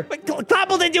 Bubba's here. Wait,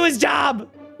 Clapple didn't do his job.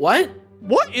 What?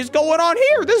 What is going on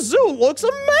here? This zoo looks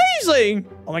amazing.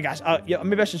 Oh my gosh. Yeah,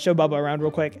 maybe I should show Bubba around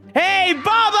real quick. Hey,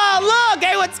 Bubba, look.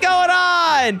 Hey, what's going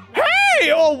on?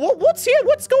 Hey, what's here?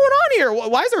 What's going on here?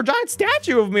 Why is there a giant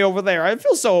statue of me over there? I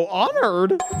feel so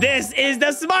honored. This is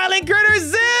the Smiling Critter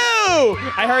Zoo.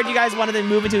 I heard you guys wanted to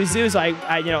move into a zoo, so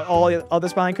I you know, all the other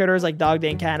Smiling Critters like Dog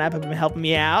Day and Catnap have been helping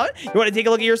me out. You want to take a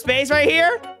look at your space right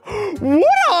here?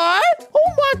 What?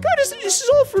 Oh my goodness, this is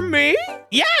all for me?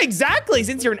 Yeah, exactly.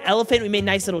 Since you're an elephant, we made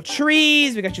nice little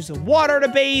trees. We got you some water to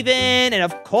bathe in. And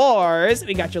of course,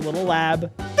 we got your little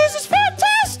lab. This is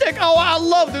fantastic. Oh, I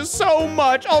love this so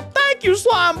much. Oh, thank you,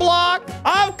 Slime Block.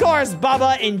 Of course,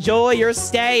 Bubba, enjoy your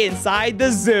stay inside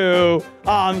the zoo. Oh,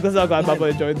 I'm so glad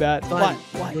Bubba enjoyed that. What?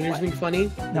 You want to do something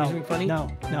funny? No,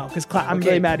 because I'm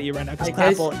really mad at you right now. Because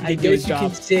Clapple I guess you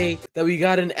can say that we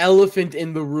got an elephant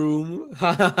in the room.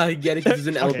 I get it, because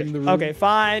there's an elephant in the room. Okay,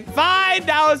 fine.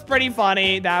 That was pretty funny.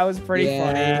 Funny.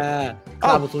 Yeah.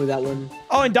 Clapple told me that one.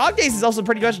 Oh, and Dog Days is also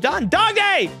pretty much done. Dog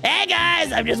Day! Hey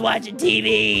guys, I'm just watching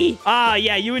TV.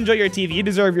 Yeah, you enjoy your TV. You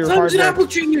deserve your There's an hard work. apple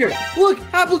tree here. Look,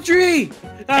 apple tree.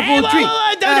 Hey, Apple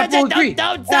tree.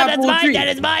 don't stop. That's mine.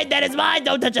 That is mine.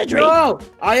 Don't touch a tree. No,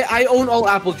 I own all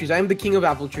apple trees. I am the king of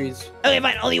apple trees. Okay,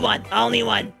 fine. Only one.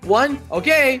 One?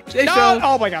 Okay. Say No! so.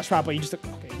 Oh my gosh, Frapple, you just...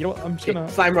 Okay, you know what? I'm just gonna...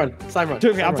 Slime run.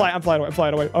 Okay, I'm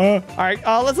flying away. All right,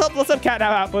 let's help Catnap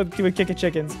out with kicking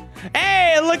chickens.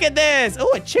 Hey, look at this.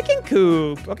 Oh, a chicken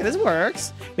coop. Okay, this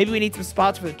works. Maybe we need some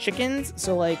spots for the chickens.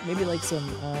 So like, maybe like some,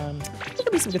 I think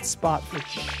there'll be some good spot for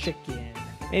chicken.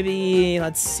 Maybe,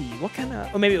 let's see, what kind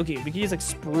of, maybe, okay, we could use like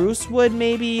spruce wood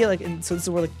maybe, like, and so this is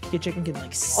where the chicken can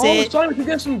like sit. Oh, sorry, we could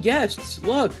get some guests.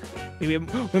 Look. Maybe we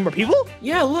have more people?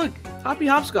 Yeah, look. Hoppy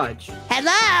Hopscotch.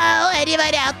 Hello,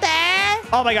 anybody out there?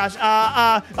 Oh my gosh,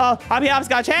 Hoppy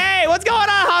Hopscotch. Hey, what's going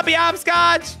on, Hoppy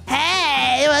Hopscotch?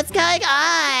 Hey, what's going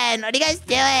on? What are you guys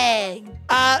doing?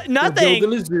 Nothing. We're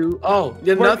building a zoo. Oh,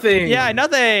 yeah, nothing. Yeah,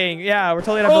 nothing. Yeah, we're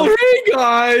totally not Oh, building. hey,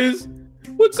 guys.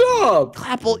 What's up?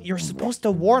 Clapple, you're supposed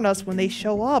to warn us when they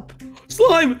show up.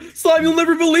 Slime, you'll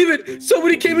never believe it.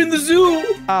 Somebody came in the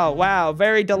zoo. Oh, wow.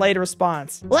 Very delayed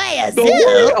response. Wait, a Don't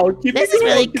worry, zoo? I'll keep This it is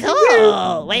really keep it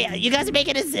cool. Wait, you guys are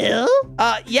making a zoo?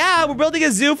 Yeah, we're building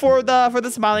a zoo for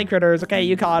the Smiling Critters. Okay,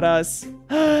 you caught us.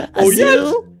 A Oh, zoo?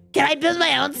 yes. Can I build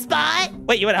my own spot?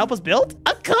 Wait, you want to help us build?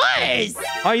 Of course.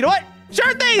 Oh, you know what?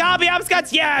 Sure thing, Hoppy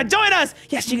Hopscotch. Yeah, join us.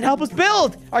 Yes, you can help us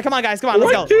build. All right, come on, guys. Come on,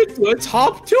 let's go. Kids, let's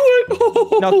hop to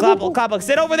it. No, Clapple,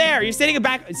 sit over there. You're sitting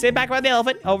back. Sit back by the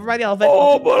elephant. Over by the elephant.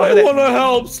 Oh, but Over I there. want to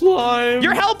help, Slime.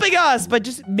 You're helping us, but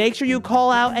just make sure you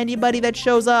call out anybody that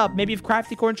shows up. Maybe if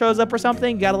Crafty Corn shows up or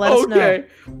something, you gotta let us know. Okay,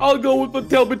 I'll go with the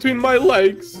tail between my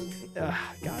legs.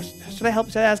 Gosh, should I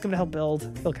ask him to help build?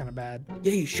 I feel kind of bad.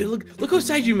 Yeah, you should. Look how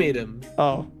sad you made him.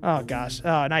 Oh gosh.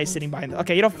 Oh, now he's sitting behind.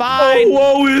 Okay, you know, fine.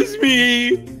 Oh, woe is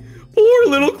me. Poor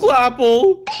little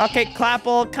Clapple. Okay,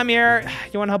 Clapple, come here.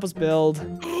 You want to help us build?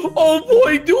 Oh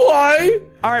boy, do I?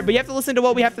 All right, but you have to listen to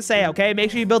what we have to say, okay?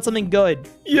 Make sure you build something good.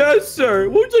 Yes, sir.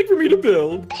 What would you like for me to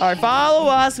build? All right, follow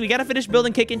us. We gotta finish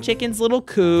building Kickin' Chicken's little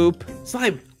coop.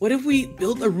 Slime, what if we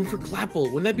build a room for Clapple?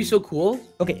 Wouldn't that be so cool?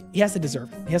 Okay, he has to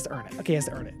deserve it. He has to earn it. Okay, he has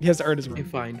to earn it. He has to earn his Okay,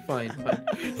 room. fine.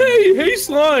 Hey,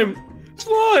 Slime.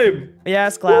 Slime.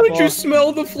 Yes, Why don't you Clapple.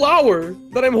 smell the flower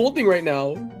that I'm holding right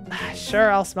now? Sure,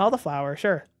 I'll smell the flower.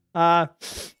 Sure. My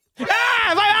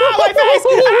face!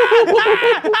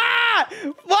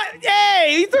 What?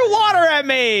 Hey, he threw water at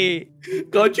me.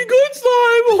 Got you good,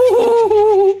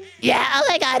 Slime. Yeah, oh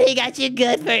my god, he got you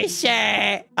good for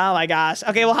sure. Oh my gosh.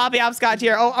 Okay, well, Hoppy Hopscotch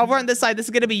here. Oh, over on this side, this is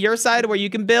gonna be your side where you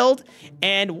can build.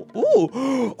 And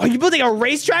ooh, are you building a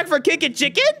racetrack for Kickin'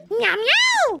 Chicken? Meow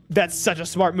meow. That's such a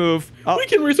smart move. Oh, We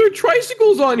can race our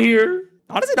tricycles on here.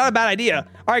 honestly, not a bad idea.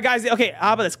 All right, guys. Okay,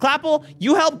 how about this? Clapple,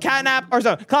 you help Catnap, or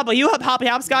sorry, Clapple, you help Hoppy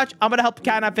Hopscotch. I'm gonna help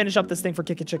Catnap finish up this thing for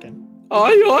Kickin' Chicken.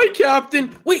 Aye,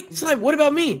 Captain. Wait, Slime, what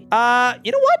about me?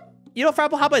 You know what? You know,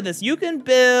 Frapple, how about this? You can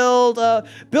build, how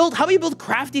about you build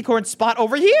Crafty Corn's spot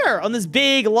over here on this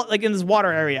big, like in this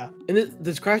water area? And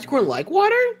does Crash Corn like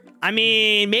water? I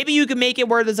mean, maybe you can make it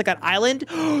where there's like an island.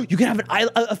 You can have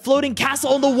a floating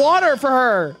castle in the water for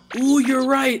her. Ooh, you're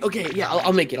right. Okay, yeah,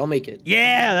 I'll make it. I'll make it.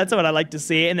 Yeah, that's what I like to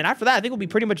see. And then after that, I think we'll be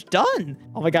pretty much done.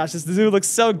 Oh my gosh, this zoo looks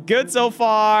so good so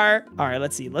far. All right,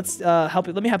 let's see. Let's help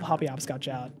you. Let me help Hoppy Hopscotch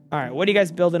out. All right, what are you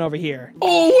guys building over here?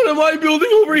 Oh, what am I building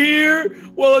over here?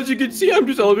 Well, as you can see, I'm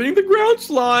just elevating the ground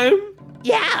slime.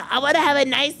 Yeah, I want to have a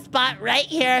nice spot right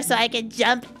here so I can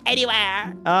jump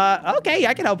anywhere. Okay,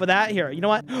 I can help with that. Here, you know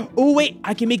what? Oh, wait,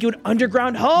 I can make you an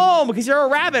underground home because you're a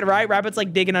rabbit, right? Rabbits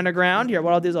like digging underground. Here,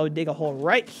 what I'll do is I'll dig a hole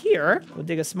right here. We'll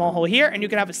dig a small hole here, and you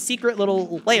can have a secret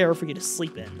little lair for you to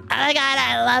sleep in. Oh my god,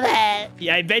 I love it.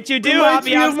 Yeah, I bet you do, Reminds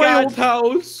Hoppy me of my old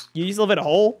Hopscotch. house. You used to live in a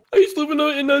hole? I used to live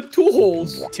in the two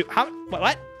holes.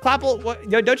 What? Clapple, what,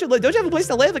 don't you have a place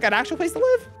to live? Like an actual place to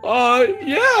live?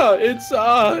 Yeah, it's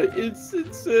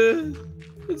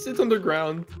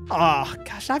underground. Oh,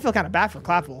 gosh, I feel kind of bad for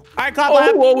Clapple. All right, Clapple.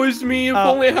 Oh, woe is me. If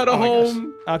only I had a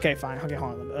home. Okay, fine. Okay,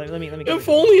 hold on. Let me go. If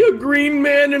only a green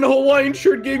man in a Hawaiian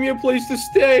shirt gave me a place to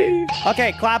stay.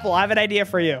 Okay, Clapple, I have an idea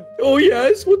for you. Oh,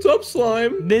 yes? What's up,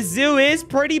 slime? This zoo is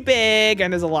pretty big,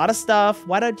 and there's a lot of stuff.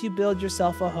 Why don't you build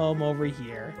yourself a home over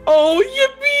here? Oh,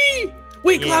 yippee!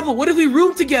 Wait, Yeah. Clapple, what if we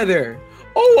room together?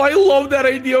 Oh, I love that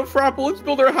idea, Frapple. Let's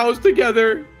build our house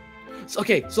together.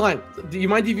 Okay, Slime, do you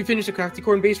mind if you finish the crafty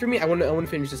corn base for me? I want to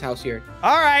finish this house here.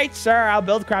 All right, sure. I'll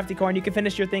build Crafty Corn. You can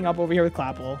finish your thing up over here with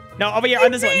Clapple. No, over here on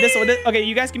this one. Okay,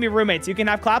 you guys can be roommates. You can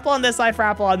have Clapple on this side,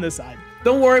 Frapple on this side.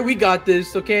 Don't worry, we got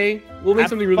this, okay? We'll make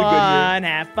something really good here.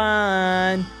 Have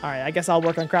fun. All right, I guess I'll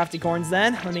work on Crafty Corns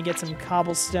then. Let me get some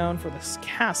cobblestone for this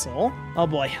castle. Oh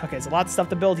boy. Okay, so lots of stuff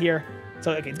to build here.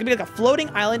 So, okay, it's gonna be like a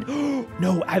floating island.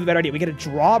 No, I have a better idea. We get a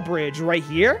drawbridge right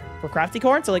here for Crafty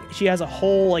Corn. So, like, she has a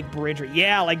whole, like, bridge.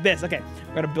 Yeah, like this. Okay,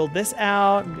 we're gonna build this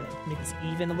out. And make this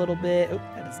even a little bit. Oh,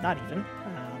 that is not even.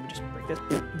 Let me just break this.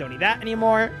 Don't need that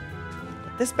anymore.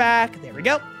 Put this back. There we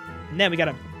go. And then we got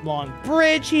a long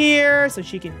bridge here, so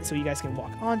you guys can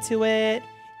walk onto it.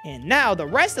 And now the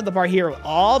rest of the part here will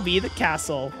all be the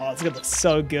castle. Oh, it's gonna look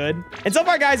so good. And so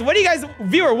far, guys, what do you guys,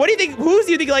 viewer, what do you think, who's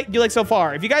do you think you like so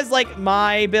far? If you guys like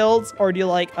my builds or do you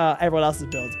like everyone else's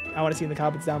builds? I want to see in the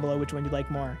comments down below which one you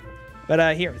like more.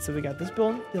 But here, so we got this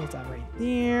built out right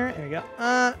there. There we go.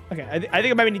 Okay, I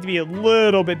think it might need to be a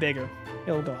little bit bigger.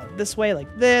 It'll go out this way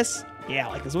like this. Yeah,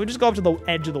 like this. We'll just go up to the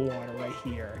edge of the water right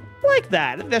here. Like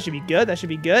that. I think that should be good. That should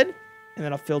be good. And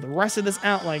then I'll fill the rest of this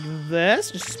out like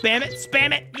this. Just spam it,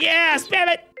 spam it. Yeah, spam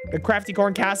it. The Crafty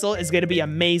Corn Castle is going to be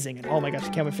amazing. And oh my gosh, I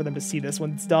can't wait for them to see this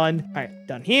when it's done. All right,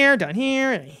 done here,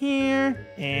 and here.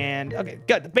 And okay,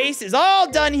 good. The base is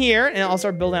all done here. And I'll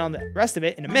start building on the rest of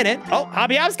it in a minute. Oh,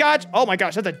 Hoppy Hopscotch. Oh my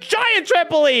gosh, that's a giant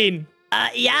trampoline.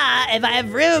 Yeah, if I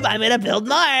have room, I'm gonna build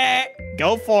more.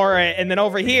 Go for it. And then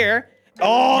over here.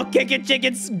 Oh, Kick It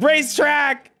Chicken's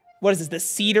racetrack. What is this, the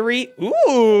seedery?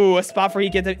 Ooh, a spot for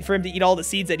him to eat all the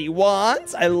seeds that he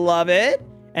wants. I love it.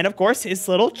 And of course, his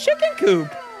little chicken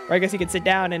coop, where I guess he can sit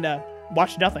down and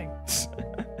watch nothing.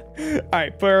 All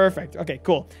right, perfect. Okay,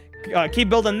 cool. Keep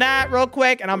building that real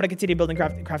quick, and I'm gonna continue building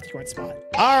Crafty Corn spot.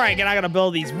 All right, and I gotta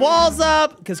build these walls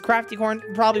up, because Crafty Corn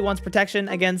probably wants protection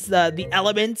against the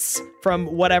elements from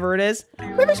whatever it is.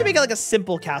 Maybe we should make it like a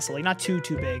simple castle, like not too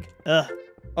big. Ugh.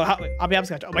 Oh, Hoppy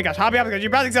Hopscotch. Oh my gosh, Hoppy Hopscotch, you're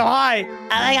bouncing so high. Oh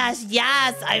my gosh,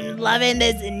 yes, I'm loving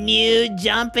this new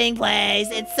jumping place.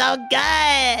 It's so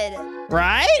good.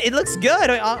 Right? It looks good.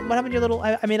 What happened to your little,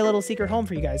 I made a little secret home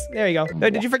for you guys. There you go.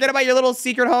 Did you forget about your little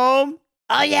secret home?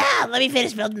 Oh yeah, let me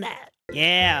finish building that.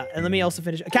 Yeah, and let me also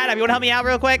finish. Catnap, you wanna help me out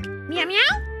real quick? Meow meow.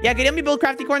 Yeah, can you help me build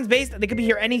Crafty Corn's base? They could be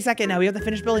here any second now. We have to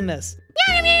finish building this.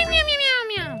 Meow meow meow meow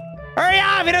meow meow. Hurry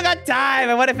up, we don't got time.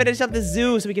 I wanna finish up the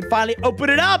zoo so we can finally open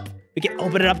it up. We can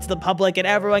open it up to the public and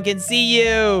everyone can see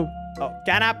you. Oh,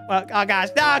 Catnap. Oh gosh,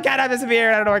 no, Catnap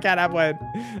disappeared. I don't know where Catnap went.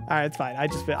 All right, it's fine.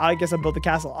 I guess I built the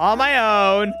castle on my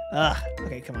own. Ugh.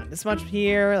 Okay, come on. This much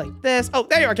here, like this. Oh,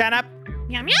 there you are, Catnap.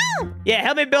 Meow meow. Yeah,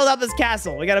 help me build up this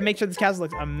castle. We gotta make sure this castle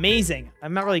looks amazing.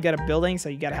 I'm not really good at building, so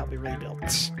you gotta help me really build.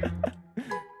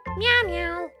 Meow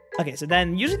meow. Okay, so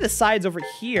then usually the sides over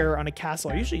here on a castle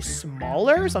are usually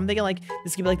smaller. So I'm thinking like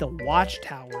this could be like the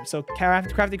watchtower. So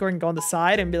Crafty Corn can go on the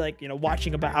side and be like, you know,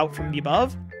 watching out from the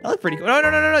above. That looks pretty cool.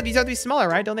 No. These have to be smaller,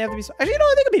 right? Don't they have to be? Actually,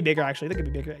 no, they could be bigger. Actually, they could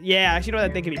be bigger. Yeah, actually, no,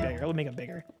 they could be bigger. We'll make them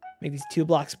bigger. Make these 2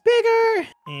 blocks bigger,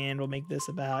 and we'll make this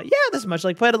about this much.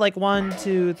 Like put it like 1,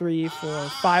 2, 3, 4,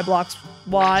 5 blocks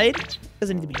wide.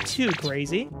 Doesn't need to be too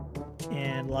crazy.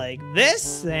 And like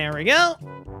this. There we go.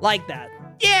 Like that.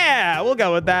 Yeah, we'll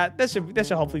go with that. This should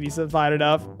hopefully be simplified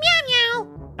enough. Meow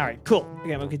meow. All All right, cool.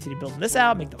 Okay, we'll continue building this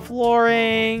out, make the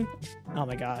flooring. Oh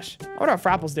my gosh. I wonder what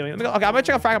Frapple's doing. Okay, I'm gonna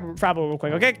check out Frapple real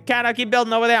quick. Okay, Catnap, keep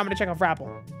building over there. I'm gonna check out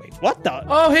Frapple. Wait, what the?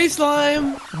 Oh, hey,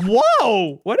 Slime.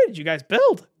 Whoa! What did you guys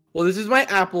build? Well, this is my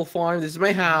apple farm. This is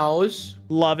my house.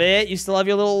 Love it. You still have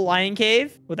your little lion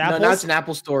cave with apples? No, that's an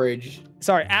apple storage.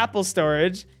 Sorry, apple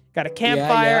storage. Got a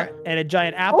campfire and a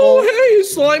giant apple. Oh, hey,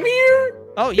 Slime here.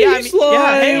 Oh, yeah. Hey, Slime.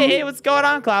 Yeah. Hey, what's going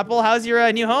on, Clapple? How's your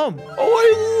new home? Oh,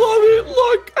 I love it.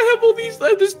 Look, I have all these. I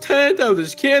have this tent. I have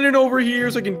this cannon over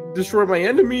here so I can destroy my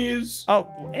enemies. Oh,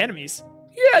 enemies.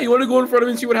 Yeah, you want to go in front of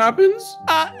it and see what happens?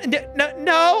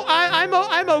 No,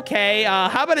 I'm okay.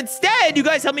 How about instead you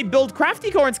guys help me build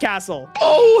Craftycorn's castle?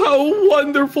 Oh, how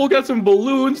wonderful. Got some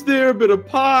balloons there, a bit of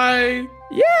pie.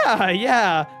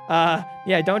 Yeah,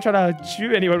 don't try to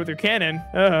shoot anyone with your cannon.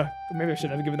 Maybe I should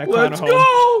have given that clown a home. Let's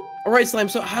go! All right, Slime,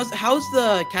 so how's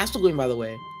the castle going, by the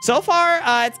way? So far,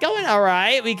 it's going all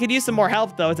right. We could use some more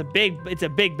help, though. It's a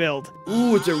big build.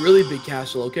 Ooh, it's a really big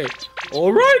castle. Okay.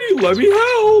 Alrighty, let me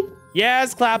help.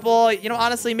 Yes, Clapple. You know,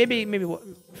 honestly, maybe,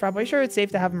 Frapple, are you sure it's safe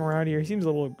to have him around here? He seems a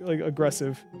little, like,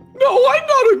 aggressive. No, I'm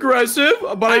not aggressive,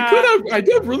 but I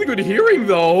do have really good hearing,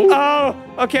 though. Oh,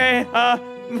 okay.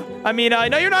 I mean,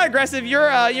 no, you're not aggressive.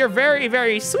 You're very,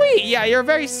 very sweet. Yeah, you're a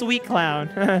very sweet clown.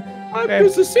 I'm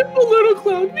just a simple little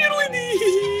clown.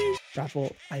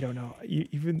 Frapple, I don't know. Are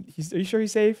you sure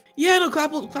he's safe? Yeah, no,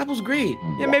 Clapple's great.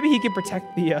 Yeah, maybe he can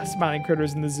protect the smiling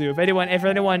critters in the zoo. If anyone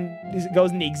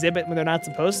goes in the exhibit when they're not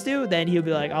supposed to, then he'll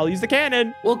be like, I'll use the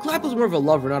cannon. Well, Clapple's more of a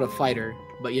lover, not a fighter.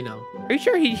 But you know. Are you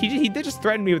sure he did just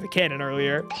threaten me with a cannon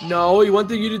earlier? No, he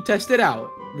wanted you to test it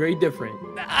out. Very different.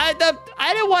 I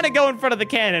didn't want to go in front of the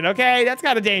cannon, okay? That's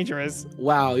kind of dangerous.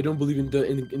 Wow, you don't believe in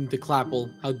the Clapple.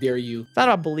 How dare you? It's not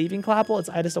about believing Clapple. It's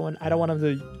I don't want him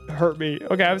to hurt me.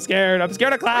 Okay, I'm scared. I'm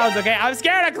scared of clowns, okay? I'm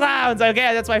scared of clowns,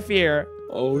 okay? That's my fear.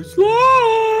 Oh,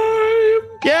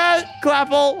 Slime! Yeah,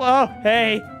 Clapple. Oh,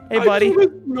 hey. Hey, buddy.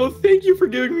 Thank you for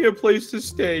giving me a place to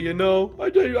stay, you know? I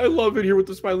love it here with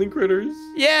the smiling critters.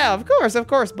 Yeah, of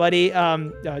course, buddy.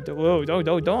 Whoa,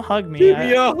 don't hug me. Give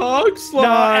me a hug,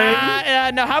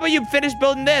 Slime. No, how about you finish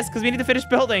building this? Because we need to finish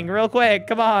building real quick.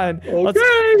 Come on. Okay,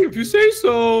 if you say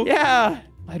so. Yeah.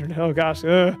 I don't know. Gosh.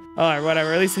 All right,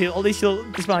 whatever. At least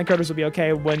the smiling critters will be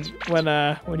okay when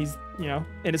he's, you know,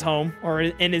 in his home or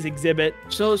in his exhibit.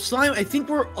 So, Slime, I think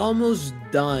we're almost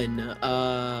done.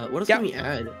 What else can we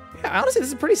add? Yeah, honestly, this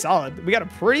is pretty solid. We got a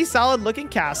pretty solid looking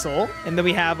castle. And then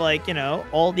we have, like, you know,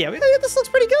 this looks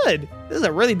pretty good. This is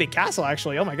a really big castle,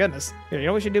 actually. Oh, my goodness. Here, you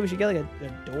know what we should do? We should get, like,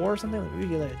 a door or something. Like, we should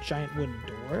get, like, a giant wooden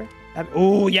door.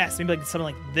 Oh, yes. Maybe, like, something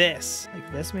like this.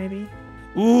 Like this, maybe?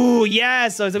 Ooh,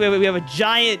 yes. So we have a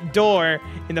giant door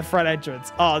in the front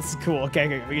entrance. Oh, this is cool. Okay,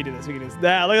 we can do this.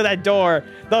 Yeah, look at that door.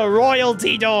 The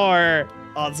royalty door.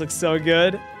 Oh, this looks so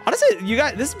good. Honestly, you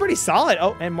guys, this is pretty solid.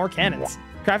 Oh, and more cannons.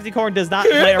 Craftycorn does not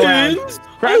play around.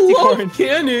 Craftycorn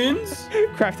cannons.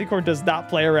 Craftycorn does not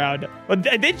play around. But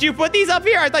did you put these up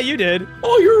here? I thought you did.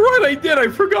 Oh, you're right. I did. I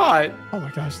forgot. Oh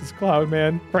my gosh, this clown,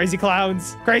 man. Crazy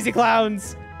clowns. Crazy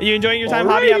clowns. Are you enjoying your time,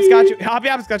 Hobby Hopscotch? Hobby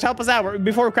Hopscotch, help us out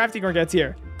before Craftycorn gets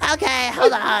here. Okay,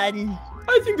 hold on.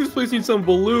 I think this place needs some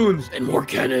balloons and more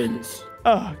cannons.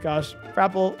 Oh gosh,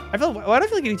 Frapple. Why do I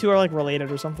feel like you two are like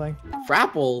related or something?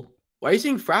 Frapple? Why are you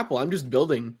saying Frapple? I'm just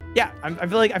building. Yeah, I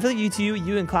feel like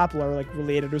you and Clapple are like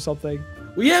related or something.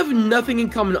 We have nothing in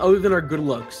common other than our good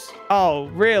looks. Oh,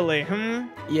 really?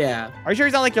 Yeah. Are you sure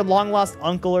he's not like your long lost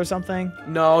uncle or something?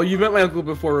 No, you met my uncle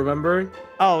before, remember?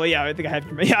 Oh yeah, I think I have.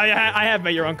 Yeah, I have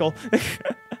met your uncle.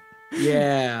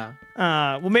 Yeah.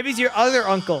 Well, maybe he's your other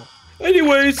uncle.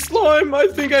 Anyway, Slime, I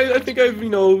think I've, you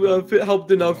know,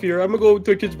 helped enough here. I'm gonna go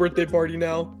to a kid's birthday party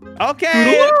now.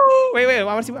 Okay. Wait, I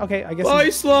want to see. Okay, I guess. Bye,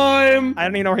 Slime. I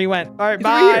don't even know where he went. All right,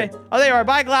 bye. Oh, there you are.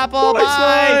 Bye, Clapple. Bye.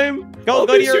 Slime. Go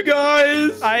to your. You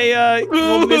guys. I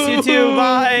will miss you too.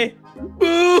 Bye.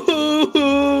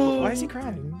 Boo. Why is he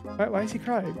crying? Why is he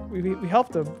crying? We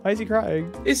helped him. Why is he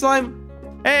crying? Hey, Slime.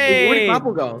 Hey. Where did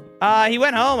Clapple go? He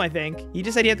went home, I think. He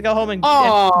just said he had to go home and do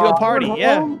a party.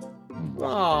 Yeah.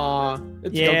 Aw. I'll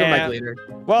come back later.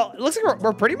 Well, it looks like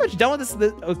we're pretty much done with this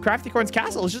with Craftycorn's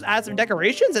castle. Let's just add some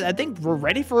decorations, and I think we're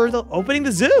ready for opening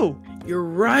the zoo. You're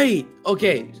right.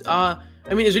 Okay. I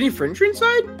mean, is there any furniture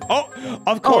inside? Oh,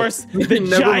 of course. The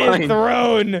giant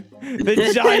throne.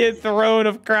 The giant throne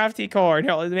of Craftycorn.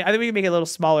 Here, I think we can make it a little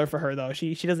smaller for her though.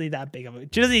 She doesn't need that big of a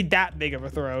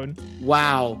throne.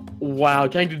 Wow.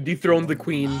 Trying to dethrone the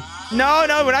queen. No,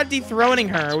 we're not dethroning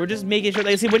her. We're just making sure.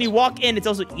 Like, see, when you walk in, it's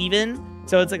also even.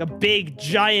 So it's like a big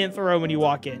giant throne when you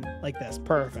walk in, like this.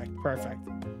 Perfect.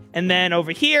 And then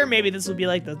over here, maybe this will be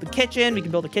like the kitchen. We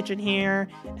can build a kitchen here.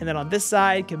 And then on this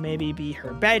side can maybe be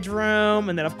her bedroom.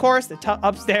 And then, of course, the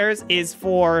upstairs is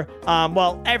for,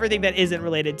 well, everything that isn't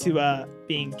related to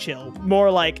being chill. More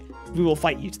like we will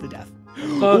fight you to the death.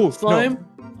 Ooh, Slime?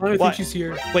 No. I think she's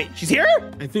here. Wait, she's here?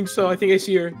 I think so. I think I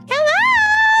see her.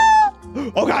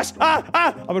 Oh gosh! I'm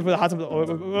gonna put a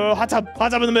hot tub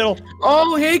in the middle.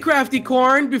 Oh, hey, Crafty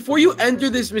Corn. Before you enter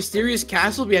this mysterious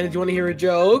castle behind it, do you want to hear a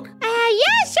joke?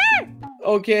 Yeah, sure.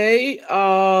 Okay.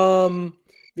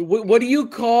 What do you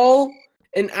call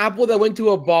an apple that went to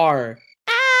a bar?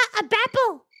 A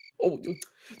bapple. Oh,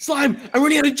 Slime, I'm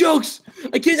running out of jokes.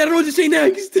 I don't know what to say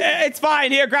next. It's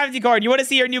fine. Here, Gravity Corn. You want to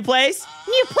see your new place?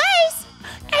 New place?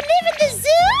 I live in the zoo?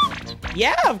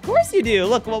 Yeah, of course you do.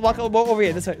 Look, walk over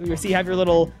here. This way. You see, you have your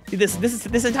little. See,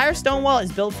 this entire stone wall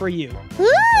is built for you.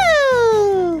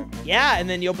 Ooh. Yeah, and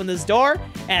then you open this door,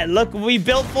 and look what we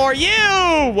built for you.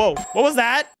 Whoa, what was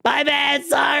that? My bad,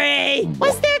 sorry.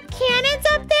 Was there cannons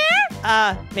up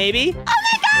there? Maybe. Oh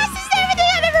my gosh, this is everything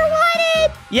I've ever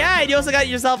wanted. Yeah, and you also got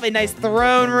yourself a nice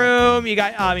throne room. You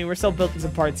got, I mean, we're still building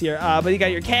some parts here, but you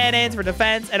got your cannons for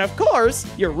defense, and of course,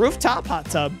 your rooftop hot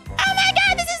tub. Oh my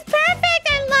god, this is perfect.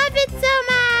 I love it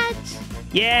so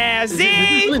much. Yeah, This see?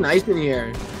 is really nice in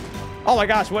here. Oh my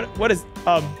gosh, what is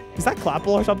that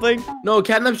Clapple or something? No,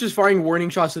 Catnap's just firing warning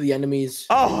shots to the enemies.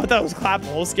 Oh, I thought it was Clapple.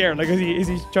 I was scared. Like, is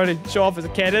he trying to show off his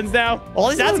cannons now? Well,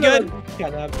 at least that's good.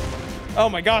 Catnap. Oh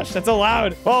my gosh, that's so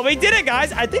loud. Well, we did it,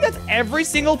 guys. I think that's every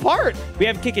single part. We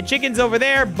have Kickin' Chickens over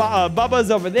there, Bubba's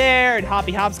over there, and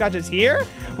Hoppy Hopscotch is here.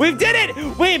 We did it!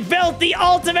 We built the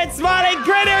ultimate spawning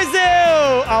critter zoo!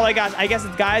 Oh my gosh, I guess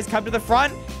it's, guys, come to the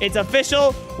front. It's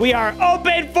official. We are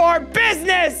open for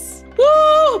business! Woo!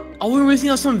 Oh, we're missing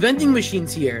out some vending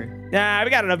machines here. Nah, we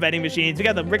got enough vending machines. We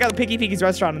got the Picky Piggy's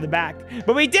restaurant in the back.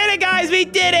 But we did it, guys. We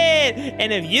did it.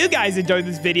 And if you guys enjoyed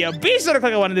this video, be sure to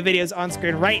click on one of the videos on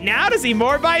screen right now to see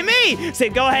more by me. So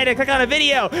go ahead and click on a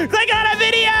video. Click on a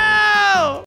video.